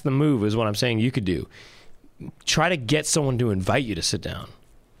guess that's the move, is what I'm saying you could do. Try to get someone to invite you to sit down.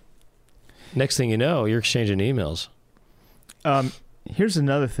 Next thing you know, you're exchanging emails. Here's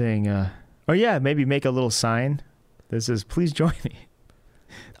another thing. Maybe make a little sign that says, "Please join me."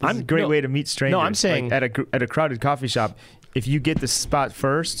 This is a great way to meet strangers. No, I'm saying like at a crowded coffee shop, if you get the spot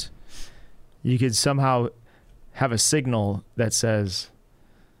first, you could somehow have a signal that says,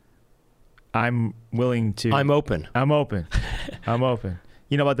 "I'm willing to." I'm open. I'm open. I'm open.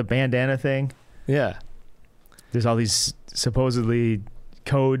 You know about the bandana thing? Yeah. There's all these supposedly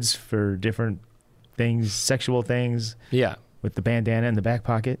codes for different things, sexual things, Yeah. with the bandana in the back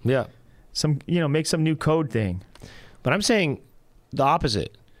pocket. Yeah. Make some new code thing. But I'm saying the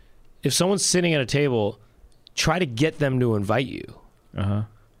opposite. If someone's sitting at a table, try to get them to invite you. Uh-huh.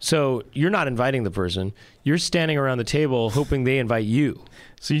 So you're not inviting the person. You're standing around the table hoping they invite you.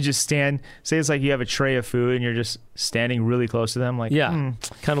 So you just stand, say it's like you have a tray of food and you're just standing really close to them, like, Yeah.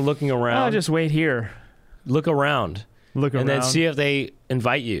 Kind of looking around. I'll just wait here. Look around. Look around. And then see if they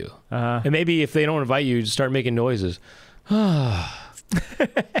invite you. Uh-huh. And maybe if they don't invite you, just start making noises. Or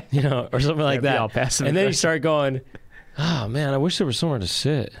something like Be all that. passive And then you aggressive. start going, oh, man, I wish there was somewhere to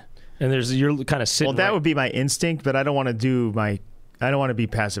sit. And you're kind of sitting. Well, that would be my instinct, but I don't want to be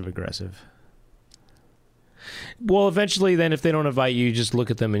passive aggressive. Well, eventually, then, if they don't invite you, you just look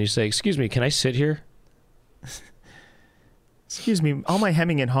at them and you say, excuse me, can I sit here? Excuse me, all my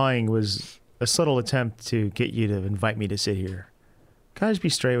hemming and hawing was a subtle attempt to get you to invite me to sit here. Can I just be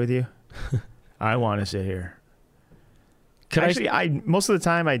straight with you? I want to sit here. Actually, most of the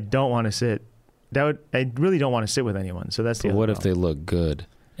time I don't want to sit. I really don't want to sit with anyone. So that's the But other what if problem. they look good?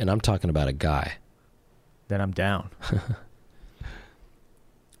 And I'm talking about a guy. Then I'm down.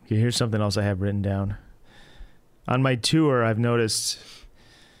 Okay, here's something else I have written down. On my tour, I've noticed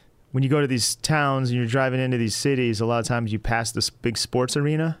when you go to these towns and you're driving into these cities, a lot of times you pass this big sports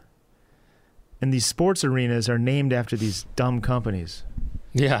arena. And these sports arenas are named after these dumb companies.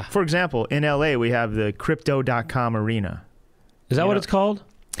 Yeah. For example, in LA, we have the Crypto.com arena. Is that You what know- it's called?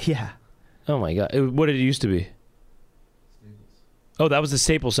 Yeah. Oh, my God. What did it used to be? Oh, that was the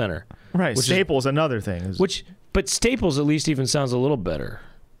Staples Center. Right. Which is- Staples, another thing. But Staples at least even sounds a little better.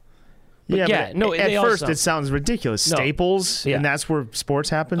 yeah, yeah, but no, at they all first sound- it sounds ridiculous. No. Staples, Yeah. and that's where sports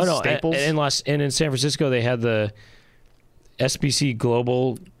happens. Oh no, Staples. and in San Francisco they had the SBC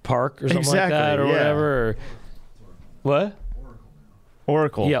Global Park or something like Exactly, that or yeah. whatever. Or, what?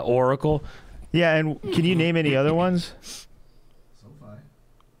 Oracle. Yeah, Oracle. Yeah, and can you name any other ones? SoFi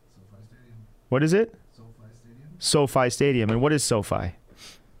Stadium. What is it? SoFi Stadium. SoFi Stadium. And what is SoFi?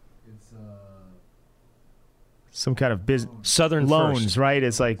 It's Some kind of business. Southern Loans, First. right?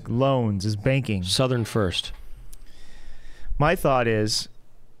 It's like loans, is banking. Southern First. My thought is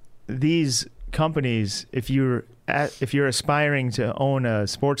these companies, if you're aspiring to own a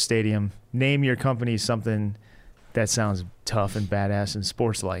sports stadium, name your company something that sounds tough and badass and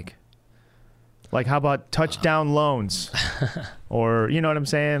sports-like. Like, how about Touchdown Loans? Or, you know what I'm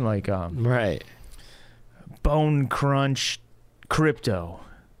saying? Like Right. Bone Crunch Crypto.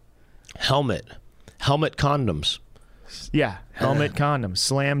 Helmet condoms. Yeah, Helmet Condom.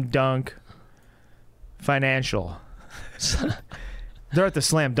 Slam Dunk Financial. They're at the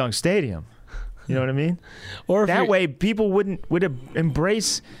Slam Dunk Stadium. You know what I mean? Or if That you're- way, people would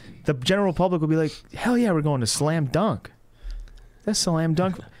embrace. The general public would be like, hell yeah, we're going to Slam Dunk. That's Slam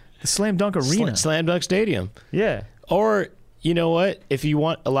Dunk, the Slam Dunk Arena. Slam Dunk Stadium. Yeah. Or you know what? If you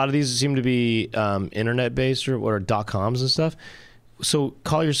want, a lot of these seem to be internet based or .coms and stuff. So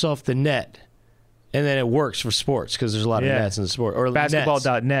call yourself the Net, and then it works for sports because there's a lot of nets in the sport. Or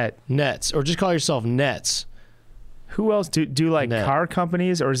Basketball.net. Nets, or just call yourself Nets. Who else do like Net. car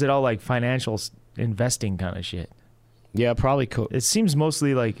companies, or is it all like financial investing kind of shit? Yeah, probably. It seems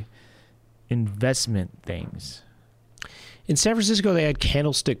mostly like investment things. In San Francisco, they had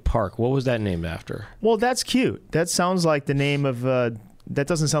Candlestick Park. What was that named after? Well, that's cute. That sounds like the name of. That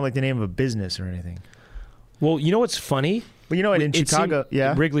doesn't sound like the name of a business or anything. Well, you know what's funny? Well, you know what? In Chicago,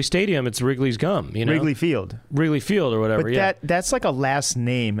 Wrigley Stadium, it's Wrigley's Gum. You know, Wrigley Field. Wrigley Field or whatever. But that's like a last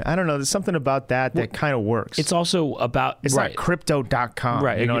name. I don't know. There's something about that kind of works. It's also about It's not crypto.com.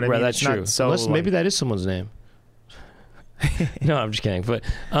 Right. You know what I mean? That's It's not true. So Unless maybe that is someone's name. No, I'm just kidding. But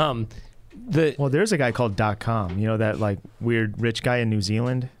well, there's a guy called .com. You know that like weird rich guy in New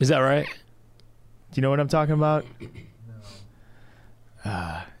Zealand. Is that right? Do you know what I'm talking about?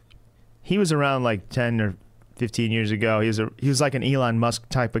 He was around like 10 or 15 years ago. He was like an Elon Musk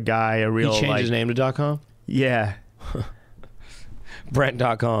type of guy. A real. He changed his name to .com. Yeah.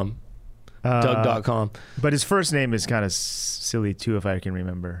 Brent.com. Doug.com. But his first name is kind of silly too, if I can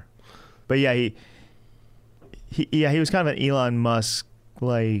remember. But yeah, he was kind of an Elon Musk,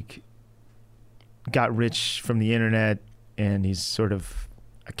 like, got rich from the internet, and he's sort of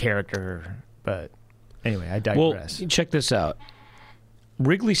a character. But anyway, I digress. Well, check this out.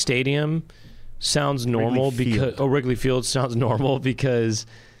 Wrigley Stadium sounds normal Wrigley Field sounds normal because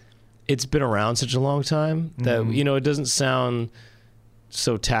it's been around such a long time that it doesn't sound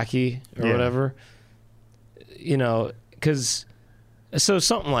so tacky or whatever. Because so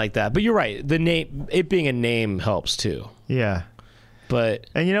something like that. But you're right. The name, it being a name, helps too. Yeah.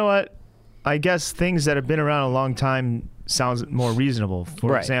 And you know what? I guess things that have been around a long time sounds more reasonable.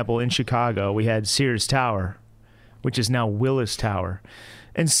 For example, in Chicago, we had Sears Tower, which is now Willis Tower.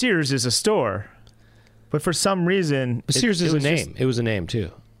 And Sears is a store. But for some reason... Sears is a name. It was a name,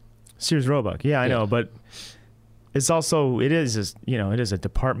 too. Sears Roebuck. Yeah, I know. But it's also... It is a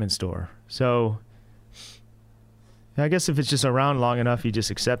department store. So... I guess if it's just around long enough, you just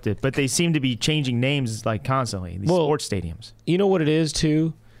accept it. But they seem to be changing names like constantly, these sports stadiums. You know what it is,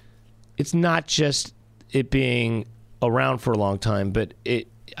 too? It's not just it being around for a long time, but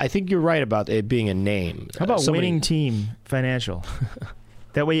I think you're right about it being a name. How about Winning Team Financial?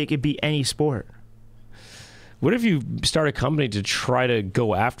 That way it could be any sport. What if you start a company to try to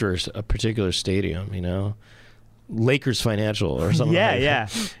go after a particular stadium, Lakers Financial or something like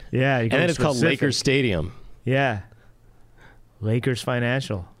that. Yeah. And then it's called Lakers Stadium. Yeah. Lakers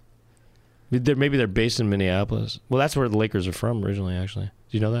Financial. Maybe they're based in Minneapolis. Well, that's where the Lakers are from originally, actually.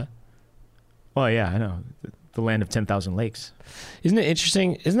 Do you know that? Oh, yeah, I know. The land of 10,000 lakes. Isn't it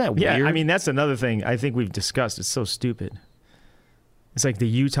interesting? Isn't that weird? Yeah, I mean, that's another thing I think we've discussed. It's so stupid. It's like the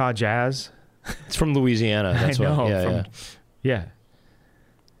Utah Jazz. It's from Louisiana. That's I know. why. Yeah.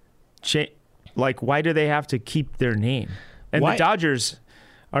 Like, why do they have to keep their name? And the Dodgers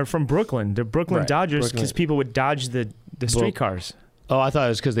are from Brooklyn. The Brooklyn Dodgers, because people would dodge the streetcars. Oh, I thought it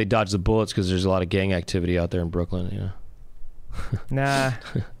was because they dodged the bullets because there's a lot of gang activity out there in Brooklyn. Nah,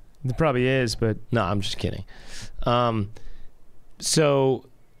 there probably is, but no, I'm just kidding. So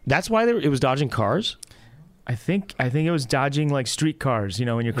that's why it was dodging cars. I think it was dodging like streetcars.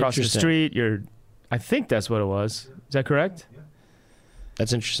 When you cross the street, I think that's what it was. Is that correct? Yeah.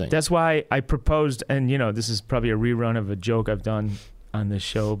 That's interesting. That's why I proposed, and this is probably a rerun of a joke I've done on this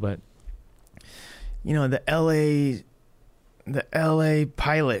show, but the LA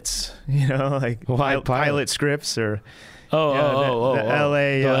pilots, like pilot scripts or the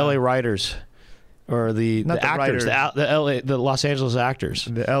LA writers or the actors, the Los Angeles actors,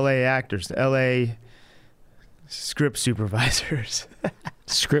 the LA actors, the LA script supervisors,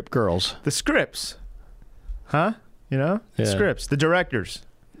 script girls, the scripts, huh? The scripts, the directors,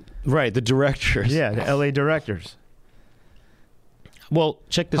 right? The directors, yeah, the LA directors. Well,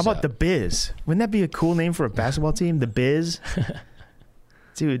 check this out. How about the Biz? Wouldn't that be a cool name for a basketball team? The Biz?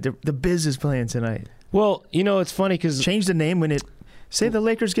 Dude, the Biz is playing tonight. Well, it's funny because... Change the name when say the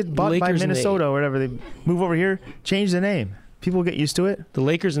Lakers get bought by Minnesota or whatever. They move over here, change the name. People get used to it. The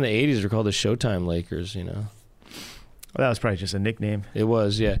Lakers in the 80s were called the Showtime Lakers, Well, that was probably just a nickname. It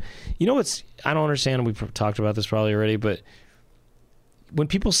was, yeah. I don't understand, we've talked about this probably already, but when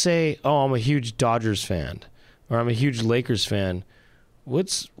people say, oh, I'm a huge Dodgers fan or I'm a huge Lakers fan...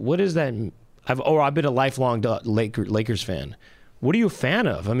 What is that? I've been a lifelong Lakers fan. What are you a fan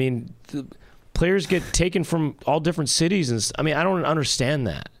of? I mean, Players get taken from all different cities, and I mean, I don't understand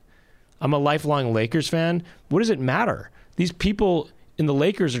that. I'm a lifelong Lakers fan. What does it matter? These people in the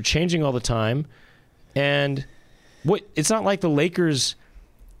Lakers are changing all the time, and it's not like the Lakers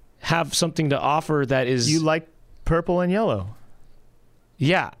have something to offer that is. You like purple and yellow.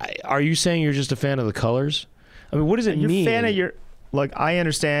 Yeah. Are you saying you're just a fan of the colors? I mean, what does it You're mean? a fan of your. Look, I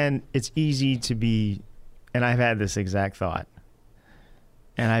understand it's easy to be, and I've had this exact thought,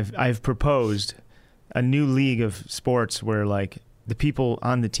 and I've proposed a new league of sports where like the people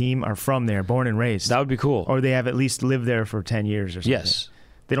on the team are from there, born and raised, That would be cool. or they have at least lived there for 10 years or something. Yes.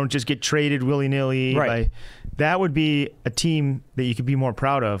 They don't just get traded willy-nilly. Right. That would be a team that you could be more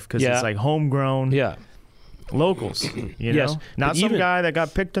proud of because Yeah. it's like homegrown Yeah. locals. You Yes, know? Not but some even- guy that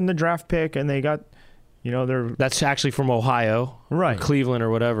got picked in the draft pick and they got, they're That's actually from Ohio. right. Or Cleveland or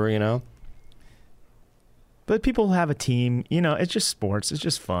whatever, But people have a team. It's just sports. It's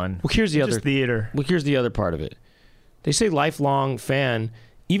just fun. Well, here's the It's other just theater. Well, here's the other part of it. They say lifelong fan,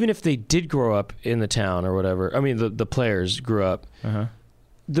 even if they did grow up in the town or whatever. I mean, the players grew up. Uh-huh.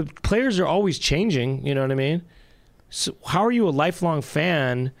 The players are always changing, you know what I mean? So how are you a lifelong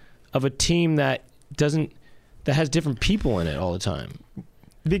fan of a team that has different people in it all the time?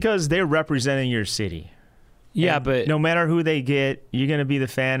 Because they're representing your city. Yeah, And but no matter who they get, you're going to be the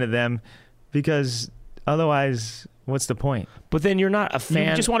fan of them because otherwise, what's the point? but then you're not a fan.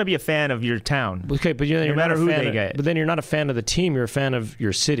 You just want to be a fan of your town. Okay, but you're No not matter a who fan they of, get. But then you're not a fan of the team. You're a fan of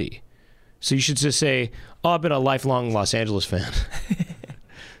your city. So you should just say, "Oh, I've been a lifelong Los Angeles fan."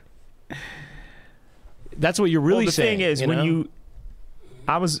 That's what you're really the saying. thing is,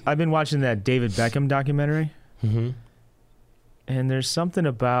 I've been watching that David Beckham documentary, Mm-hmm. and there's something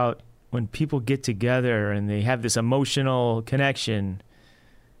about when people get together and they have this emotional connection.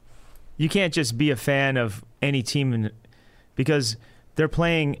 You can't just be a fan of any team because they're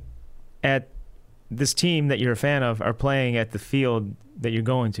playing at this team that you're a fan of are playing at the field that you're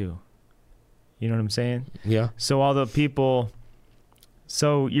going to. You know what I'm saying? Yeah. So all the people,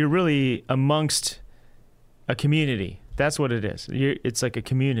 so you're really amongst a community. That's what it is. It's like a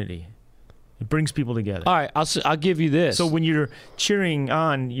community. It brings people together. All right, I'll give you this. So when you're cheering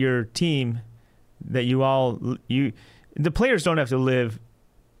on your team, that the players don't have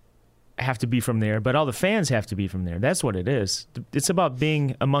to be from there, but all the fans have to be from there. That's what it is. It's about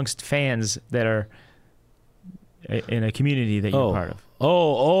being amongst fans that are in a community that you're part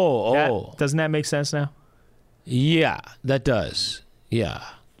of. Doesn't that make sense now? Yeah, that does. Yeah.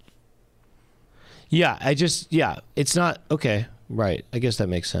 Yeah, it's not okay. Right. I guess that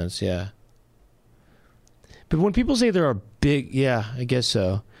makes sense. Yeah. But when people say they're a big, I guess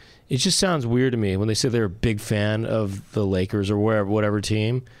so. It just sounds weird to me when they say they're a big fan of the Lakers or whatever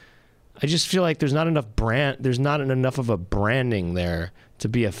team. I just feel like there's not enough of a branding there to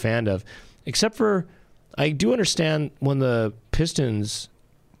be a fan of. Except for, I do understand when the Pistons.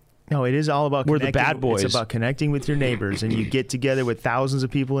 No, it is all about We're the connecting. bad boys. It's about connecting with your neighbors, and you get together with thousands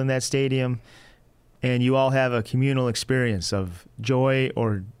of people in that stadium, and you all have a communal experience of joy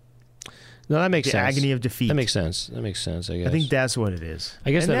or No, that makes the sense. agony of defeat. That makes sense. I guess. I think that's what it is.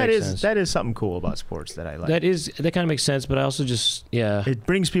 I guess and that makes sense. That is something cool about sports that I like. that kind of makes sense, but I also just It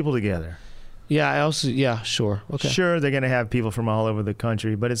brings people together. Sure. Okay. Sure, they're going to have people from all over the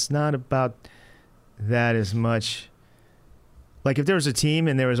country, but it's not about that as much. Like if there was a team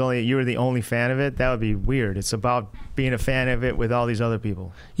and you were the only fan of it, that would be weird. It's about being a fan of it with all these other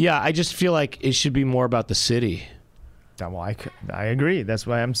people. Yeah, I just feel like it should be more about the city. Well, I agree. That's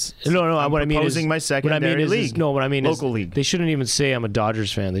why I'm What I mean is proposing my secondary league. What I mean is local league. They shouldn't even say I'm a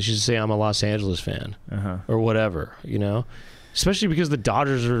Dodgers fan. They should say I'm a Los Angeles fan or whatever, Especially because the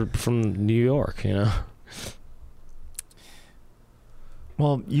Dodgers are from New York,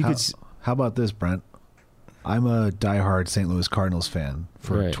 Well, How about this, Brent? I'm a diehard St. Louis Cardinals fan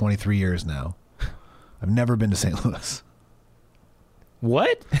for Right. 23 years now. I've never been to St. Louis.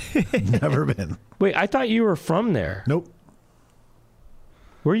 What? Never been. Wait, I thought you were from there. Nope.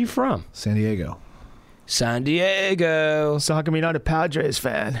 Where are you from? San Diego. San Diego. So how come you're not a Padres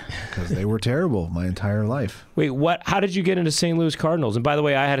fan? Because they were terrible my entire life. Wait, what? How did you get into St. Louis Cardinals? And by the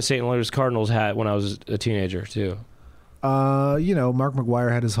way, I had a St. Louis Cardinals hat when I was a teenager too. Mark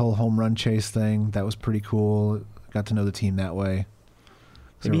McGwire had his whole home run chase thing. That was pretty cool. Got to know the team that way.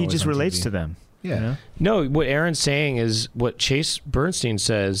 Maybe he just relates to them. Yeah. No, what Aaron's saying is what Chase Bernstein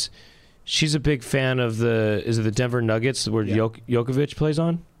says. She's a big fan of the Denver Nuggets where Jokovic plays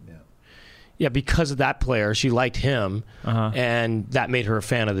on? Yeah. Yeah, because of that player. She liked him, Uh-huh. and that made her a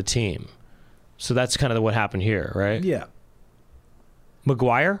fan of the team. So that's kind of what happened here, right? Yeah.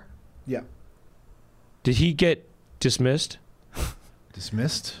 McGuire? Yeah. Did he get dismissed?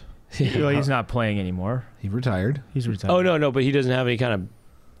 Dismissed? Well, he's not playing anymore. He retired. He's retired. Oh no, but he doesn't have any kind of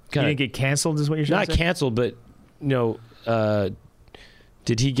He didn't get canceled, is what you're not saying? canceled, but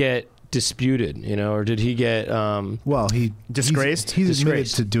did he get disputed? Or did he get Well, he Disgraced? He's admitted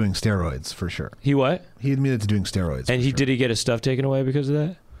Disgraced. to doing steroids for sure. he what? He admitted to doing steroids. And for sure. did he get his stuff taken away because of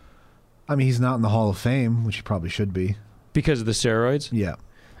that? I mean, he's not in the Hall of Fame, which he probably should be. Because of the steroids? Yeah.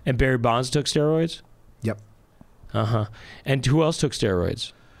 And Barry Bonds took steroids? Yep. Uh-huh. And who else took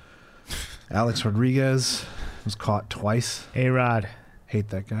steroids? Alex Rodriguez was caught twice. A-Rod. Hate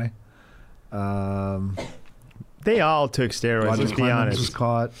that guy. They all took steroids, Roger let's be Clemens was honest.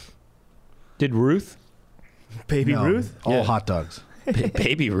 caught. Did Ruth? Baby No, Ruth? All Yeah. hot dogs.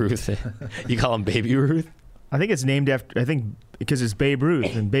 Baby Ruth. You call him Baby Ruth? I think it's named after, because it's Babe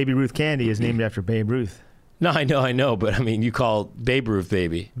Ruth, and Baby Ruth candy is named after Babe Ruth. No, I know, but I mean, you call Babe Ruth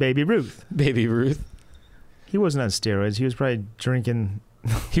baby. Baby Ruth. Baby Ruth. He wasn't on steroids. He was probably drinking,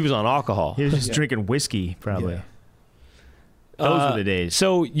 He was on alcohol. he was just drinking whiskey, probably. Yeah. Those were the days.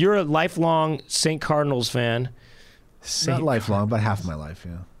 So you're a lifelong St. Cardinals fan, Not lifelong, but half of my life,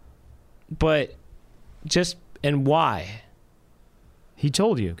 yeah. but and why? He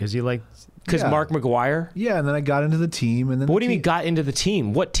told you, because he liked, Because Yeah. Mark McGuire? Yeah, and then I got into the team, and then But what do the you mean got into the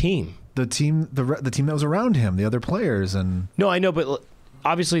team? What team? the team the team that was around him, the other players, and No, I know, but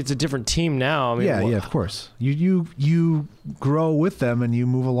obviously it's a different team now. I mean, yeah, of course. You grow with them and you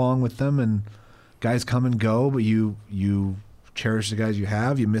move along with them, and guys come and go, but you cherish the guys you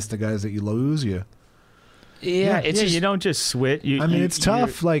have. You miss the guys that you lose. Yeah, it's you don't just switch. I mean, it's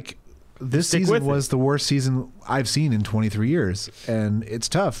tough. Like this Stick season with it. was the worst season I've seen in 23 years, and it's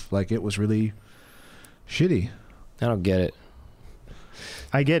tough. Like it was really shitty. I don't get it.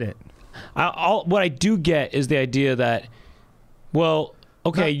 I get it. What I do get is the idea that, well,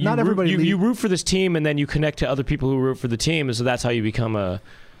 okay, Not everybody you root for this team, and then you connect to other people who root for the team, and so that's how you become a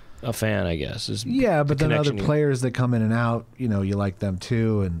fan, I guess. Is Yeah, but the then other connection. players that come in and out, you like them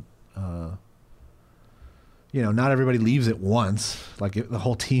too, and not everybody leaves at once. Like the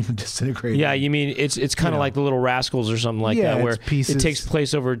whole team disintegrated. Yeah, you mean it's kind of know. like the Little Rascals or something like Yeah, that, where it's pieces. it takes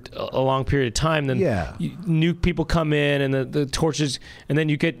place over a long period of time. Then Yeah. new people come in, and the torches, and then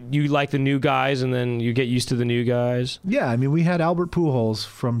you like the new guys, and then you get used to the new guys. Yeah, I mean, we had Albert Pujols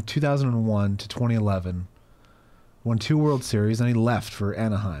from 2001 to 2011, won 2 World Series, and he left for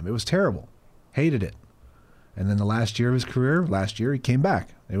Anaheim. It was terrible. Hated it. And then the last year of his career, he came back.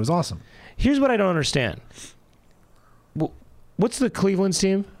 It was awesome. Here's what I don't understand. What's the Cleveland's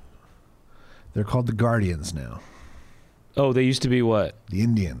team? They're called the Guardians now. Oh, they used to be what? The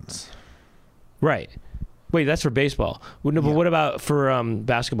Indians. Right. Wait, that's for baseball. Well, no, but Yeah. what about for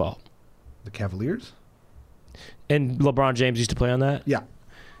basketball? The Cavaliers? And LeBron James used to play on that? Yeah.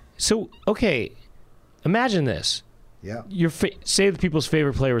 So, okay, imagine this. Yeah. Say the people's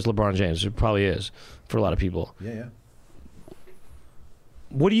favorite player is LeBron James. It probably is for a lot of people. Yeah.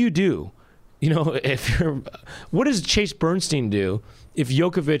 What do you do? What does Chase Bernstein do if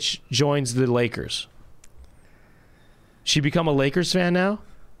Jokovic joins the Lakers? She become a Lakers fan now?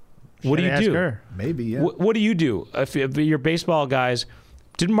 What do you Ask do? her. Maybe, yeah. What do you do if you're baseball guys?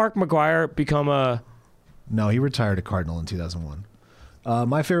 Did Mark McGuire become a? No, he retired a Cardinal in 2001.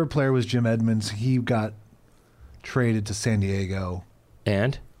 My favorite player was Jim Edmonds. He got traded to San Diego.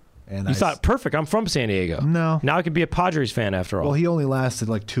 And And you thought, perfect, I'm from San Diego. No. Now I can be a Padres fan after all. Well, he only lasted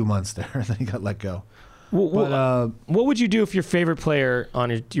like 2 months there, and then he got let go. What would you do if your favorite player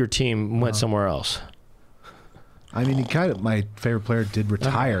on your team went somewhere else? I mean, my favorite player did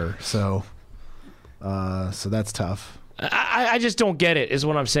retire, so that's tough. I just don't get it, is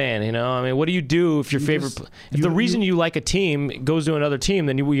what I'm saying. I mean, what do you do if your favorite? If the reason you like a team goes to another team,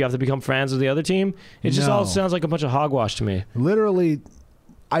 then you have to become friends with the other team. It just all No. sounds like a bunch of hogwash to me. Literally,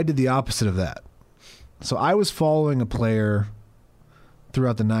 I did the opposite of that. So I was following a player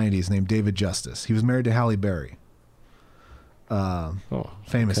throughout the 90s named David Justice. He was married to Halle Berry,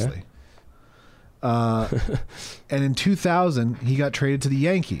 famously. And in 2000, he got traded to the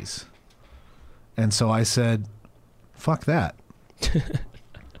Yankees. And so I said, fuck that.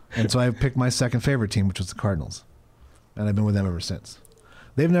 And so I picked my second favorite team, which was the Cardinals. And I've been with them ever since.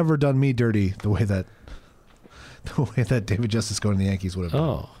 They've never done me dirty the way that David Justice going to the Yankees would have done.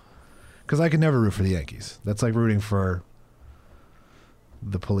 Oh, Because I could never root for the Yankees. That's like rooting for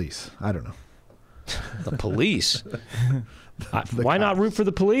the police. I don't know. the police. Why not root for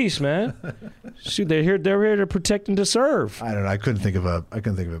the police, man? Shoot, they're here to protect and to serve. I don't know. I couldn't think of a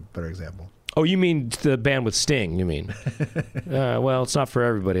better example. Oh, you mean the band with Sting? You mean? Well, it's not for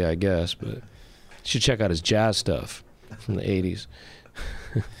everybody, I guess, but you should check out his jazz stuff from the '80s.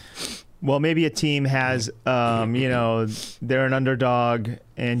 Well, maybe a team has, they're an underdog,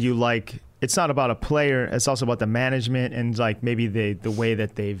 and you like. It's not about a player. It's also about the management and like maybe the way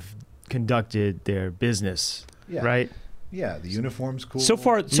that they've conducted their business. Yeah. Right. Yeah, the uniform's cool. So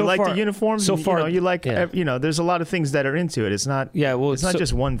far, You like the uniforms. So far, you like. yeah. There's a lot of things that are into it. It's not. Yeah, well, it's not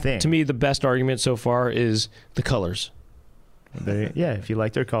just one thing. To me, the best argument so far is the colors. If you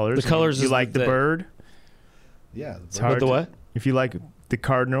like their colors. The colors You is like the bird. Yeah. It's hard. The what? If you like the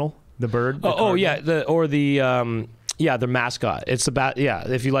cardinal, the bird. The mascot. It's about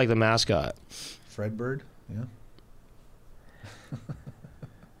if you like the mascot. Fred Bird. Yeah.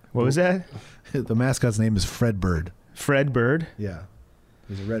 What was that? The mascot's name is Fred Bird. Fred Bird. Yeah.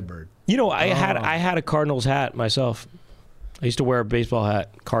 He's a red bird. You know, I had a Cardinals hat myself. I used to wear a baseball hat,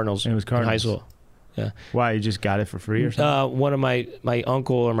 Cardinals, It was in high Cardinals. school. Yeah. Why, you just got it for free or something? One of my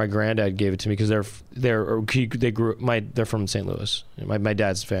uncle or my granddad gave it to me because they're from St. Louis. My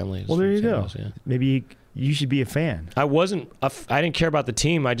dad's family. Is Well, there from you St. go. Louis, yeah. Maybe you should be a fan. I didn't care about the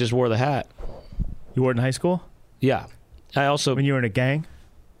team. I just wore the hat. You wore it in high school? Yeah. I also. When you were in a gang?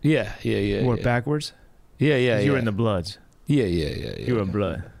 Yeah. You wore it backwards? Yeah. You were in the Bloods. Yeah. You were in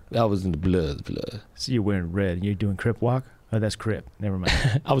blood. I was in the blood. So you're wearing red and you're doing Crip walk? Oh, that's Crip. Never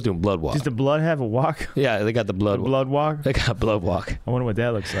mind. I was doing blood walk. Does the blood have a walk? Yeah, they got the blood. Blood walk? They got blood walk. I wonder what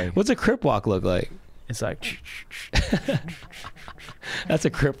that looks like. What's a Crip walk look like? It's like... That's a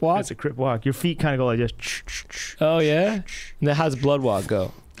Crip walk? That's a Crip walk. Your feet kind of go like this. Oh, yeah? And then how's blood walk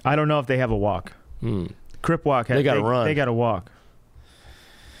go? I don't know if they have a walk. Crip walk. They gotta run. They got to walk.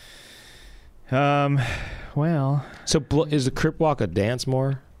 Well... So is the Crip walk a dance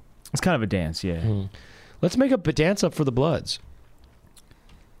more? It's kind of a dance, yeah. Let's make a dance up for the Bloods.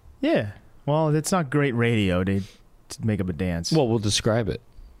 Yeah. Well, it's not great radio to make up a dance. Well, we'll describe it.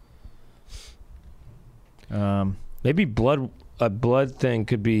 Maybe a blood thing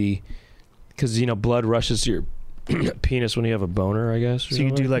could be because blood rushes to your penis when you have a boner, I guess. So you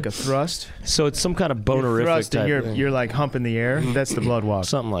can do like a thrust. So it's some kind of bonerific thrust type and thing. you're like humping the air. That's the blood walk.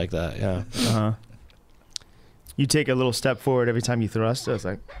 Something like that, yeah. Uh-huh. You take a little step forward every time you thrust. So it's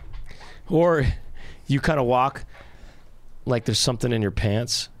like, or you kind of walk like there's something in your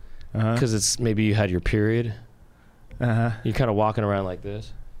pants uh-huh. because it's maybe you had your period. Uh-huh. You're kind of walking around like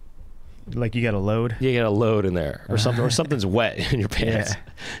this. Like you got a load. You got a load in there or something, or something's wet in your pants. Yeah.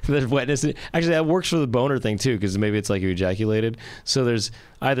 There's wetness. Actually, that works for the boner thing too, because maybe it's like you ejaculated. So there's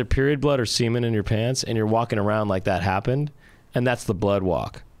either period blood or semen in your pants, and you're walking around like that happened, and that's the blood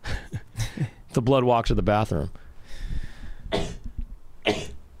walk. The blood walk to the bathroom.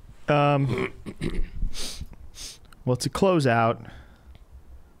 Well, to close out,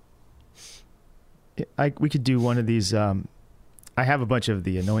 we could do one of these. I have a bunch of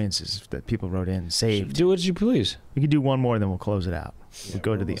the annoyances that people wrote in saved. Do what you please. We could do one more, then we'll close it out. Yeah, We'll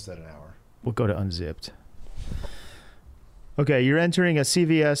go to almost at an hour. We'll go to Unzipped. Okay, you're entering a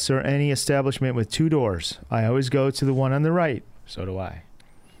CVS or any establishment with 2 doors. I always go to the one on the right. So do I.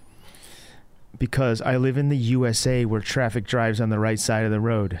 Because I live in the USA where traffic drives on the right side of the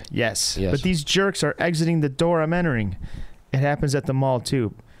road. Yes. But these jerks are exiting the door I'm entering. It happens at the mall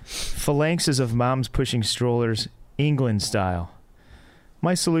too. Phalanxes of moms pushing strollers, England style.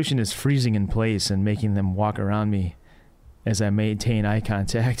 My solution is freezing in place and making them walk around me as I maintain eye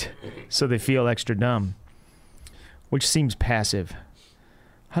contact so they feel extra dumb, which seems passive.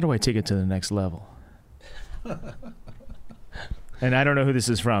 How do I take it to the next level? And I don't know who this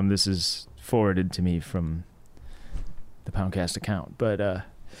is from. This is forwarded to me from the Poundcast account. But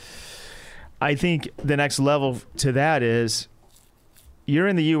I think the next level to that is you're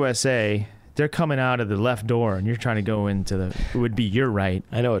in the USA. They're coming out of the left door, and you're trying to go into it would be your right.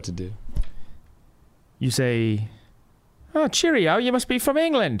 I know what to do. You say, "Oh, cheerio, you must be from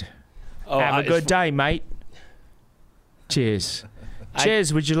England. Have a good day, mate. Cheers.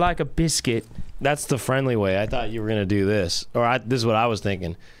 Cheers, would you like a biscuit?" That's the friendly way. I thought you were going to do this. This is what I was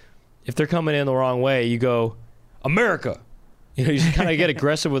thinking. If they're coming in the wrong way, you go, America. You just kind of get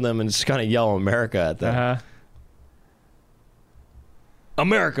aggressive with them and just kind of yell America at them. Uh-huh.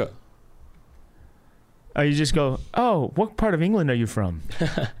 America. Oh, you just go, "Oh, what part of England are you from?"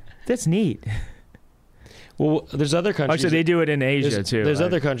 That's neat. Well, there's other countries. Actually, they do it in Asia, too. There's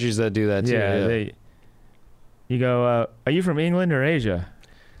other countries that do that, too. Yeah. You go, "Are you from England or Asia?"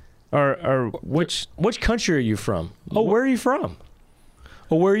 Or which country are you from? Oh, where are you from?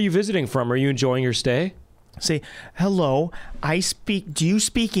 Oh, where are you visiting from? Are you enjoying your stay? Say, "Hello, do you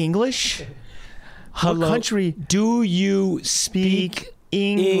speak English?" Hello. What country do you speak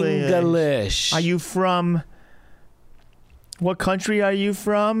English? Are you from? What country are you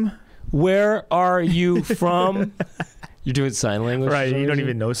from? Where are you from? You're doing sign language, Right, you don't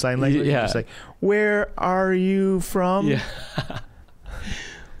even know sign language. You're Yeah. just like, where are you from? Yeah.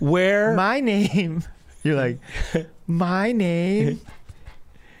 Where? My name. You're like, my name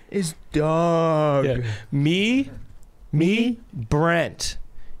is Doug. Yeah. Me, Brent.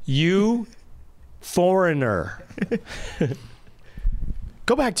 You, foreigner.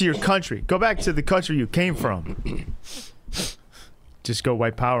 Go back to your country. Go back to the country you came from. Just go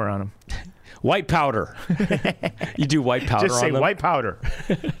white power on them. White powder. You do white powder Just on say them? white powder.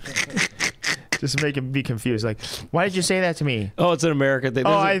 Just make him be confused. Like, why did you say that to me? Oh, it's an American thing.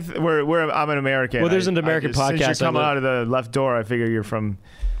 Oh, There's I'm an American. Well, there's an American Since podcast you're coming I out of the left door, I figure you're from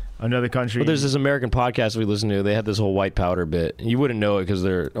another country. Well, there's this American podcast we listen to. They had this whole white powder bit. You wouldn't know it because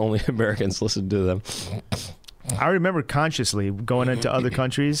they're only Americans listen to them. I remember consciously going into other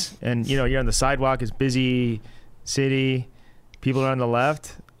countries, and you're on the sidewalk, it's busy city, people are on the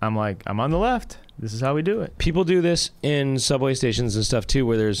left. I'm like, I'm on the left. This is how we do it. People do this in subway stations and stuff too,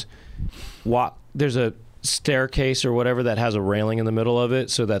 where there's a staircase or whatever that has a railing in the middle of it,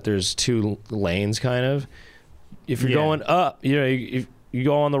 so that there's two lanes kind of. If you're going up, if you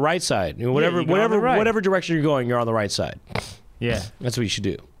go on the right side. Whatever direction you're going, you're on the right side. Yeah, that's what you should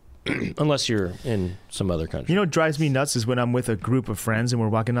do. Unless you're in some other country. You know what drives me nuts is when I'm with a group of friends and we're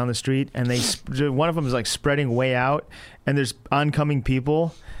walking down the street and one of them is like spreading way out and there's oncoming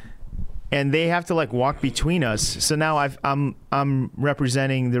people and they have to like walk between us. So now I'm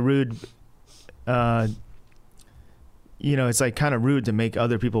representing the rude. It's like kind of rude to make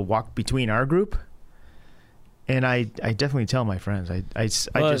other people walk between our group. And I definitely tell my friends. I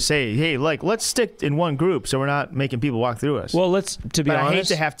just say, hey, like, let's stick in one group so we're not making people walk through us. Well, to be honest, I hate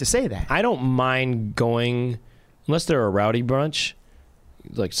to have to say that. I don't mind going, unless they're a rowdy bunch,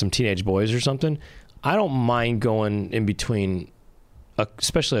 like some teenage boys or something. I don't mind going in between,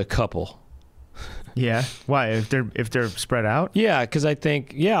 especially a couple. Yeah. Why? If they're spread out? Yeah, because I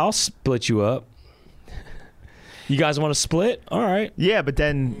think, I'll split you up. You guys want to split? All right. Yeah, but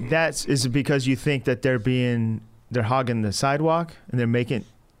then is it because you think that they're hogging the sidewalk and they're making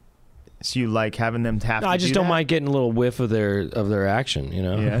so you like having them have to I just don't that? mind getting a little whiff of their action,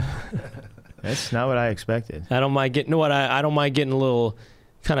 Yeah. That's not what I expected. I don't mind getting I don't mind getting a little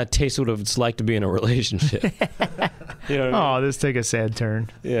kind of taste what it's like to be in a relationship. You know what I mean? This take a sad turn.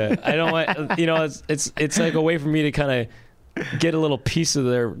 Yeah. I don't want it's like a way for me to kind of get a little piece of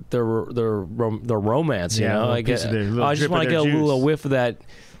their romance, you know. I just want to get a little whiff of that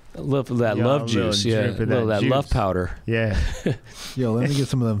love juice, that love powder. Yeah. Yo, let me get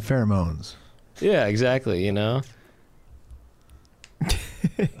some of them pheromones. Yeah, exactly. You know.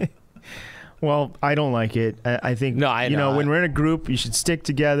 Well, I don't like it. I think when we're in a group, you should stick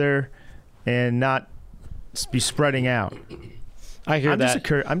together and not be spreading out. I hear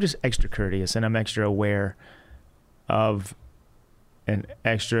that. I'm just extra courteous and I'm extra aware of. And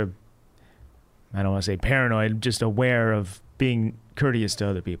extra, I don't want to say paranoid, just aware of being courteous to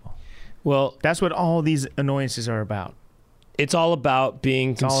other people. Well, that's what all these annoyances are about. It's all about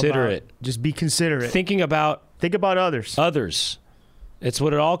being considerate. Just be considerate. Think about others. It's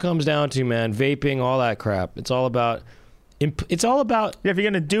what it all comes down to, man. Vaping, all that crap. It's all about. Yeah, if you're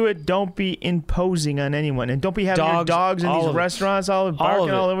gonna do it, don't be imposing on anyone, and don't be having your dogs in these restaurants all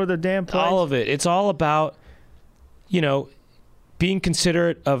barking all over the damn place. All of it. It's all about, being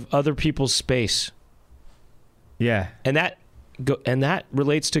considerate of other people's space. Yeah, and that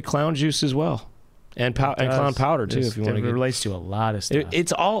relates to clown juice as well, and clown powder too. If you want to, it relates to a lot of stuff.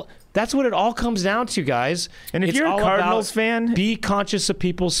 It's all. That's what it all comes down to, guys. And if you're a Cardinals fan, be conscious of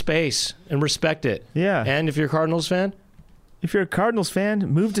people's space and respect it. Yeah. And if you're a Cardinals fan,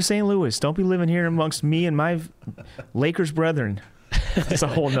 move to St. Louis. Don't be living here amongst me and my Lakers brethren. It's a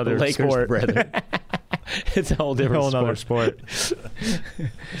whole nother sport. Brethren. It's a whole different sport.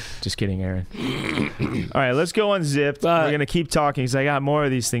 Just kidding, Aaron. All right, let's go unzipped. We're going to keep talking because I got more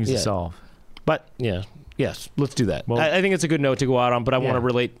of these things to solve. But, yes, let's do that. Well, I think it's a good note to go out on, but I want to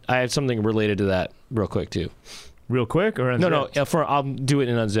relate. I have something related to that real quick, too. Real quick or unzipped? No, I'll do it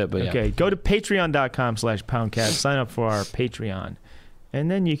in unzip. But okay, go to patreon.com/poundcast. Sign up for our Patreon.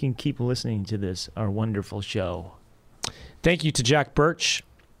 And then you can keep listening to our wonderful show. Thank you to Jack Birch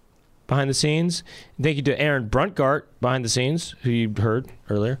behind the scenes. Thank you to Aaron Bruntgart behind the scenes, who you heard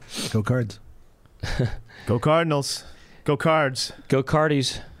earlier. Go Cards. Go Cardinals. Go Cards. Go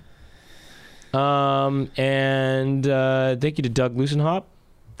Cardies. And thank you to Doug Lucenhop.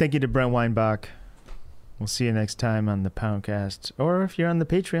 Thank you to Brent Weinbach. We'll see you next time on the Poundcast. Or if you're on the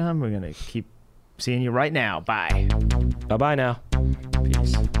Patreon, we're going to keep seeing you right now. Bye. Bye-bye now.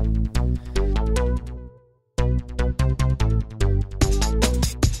 Peace.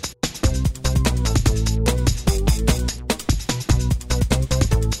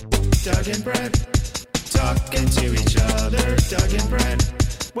 Doug and Brett, talking to each other. Doug and Brett,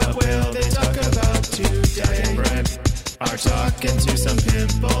 what will they talk about today? Doug and Brett are talking to some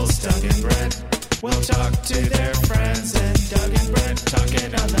pimples. Doug and Brett will talk to their friends, and Doug and Brett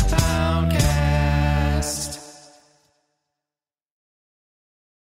talking on the Poundcast.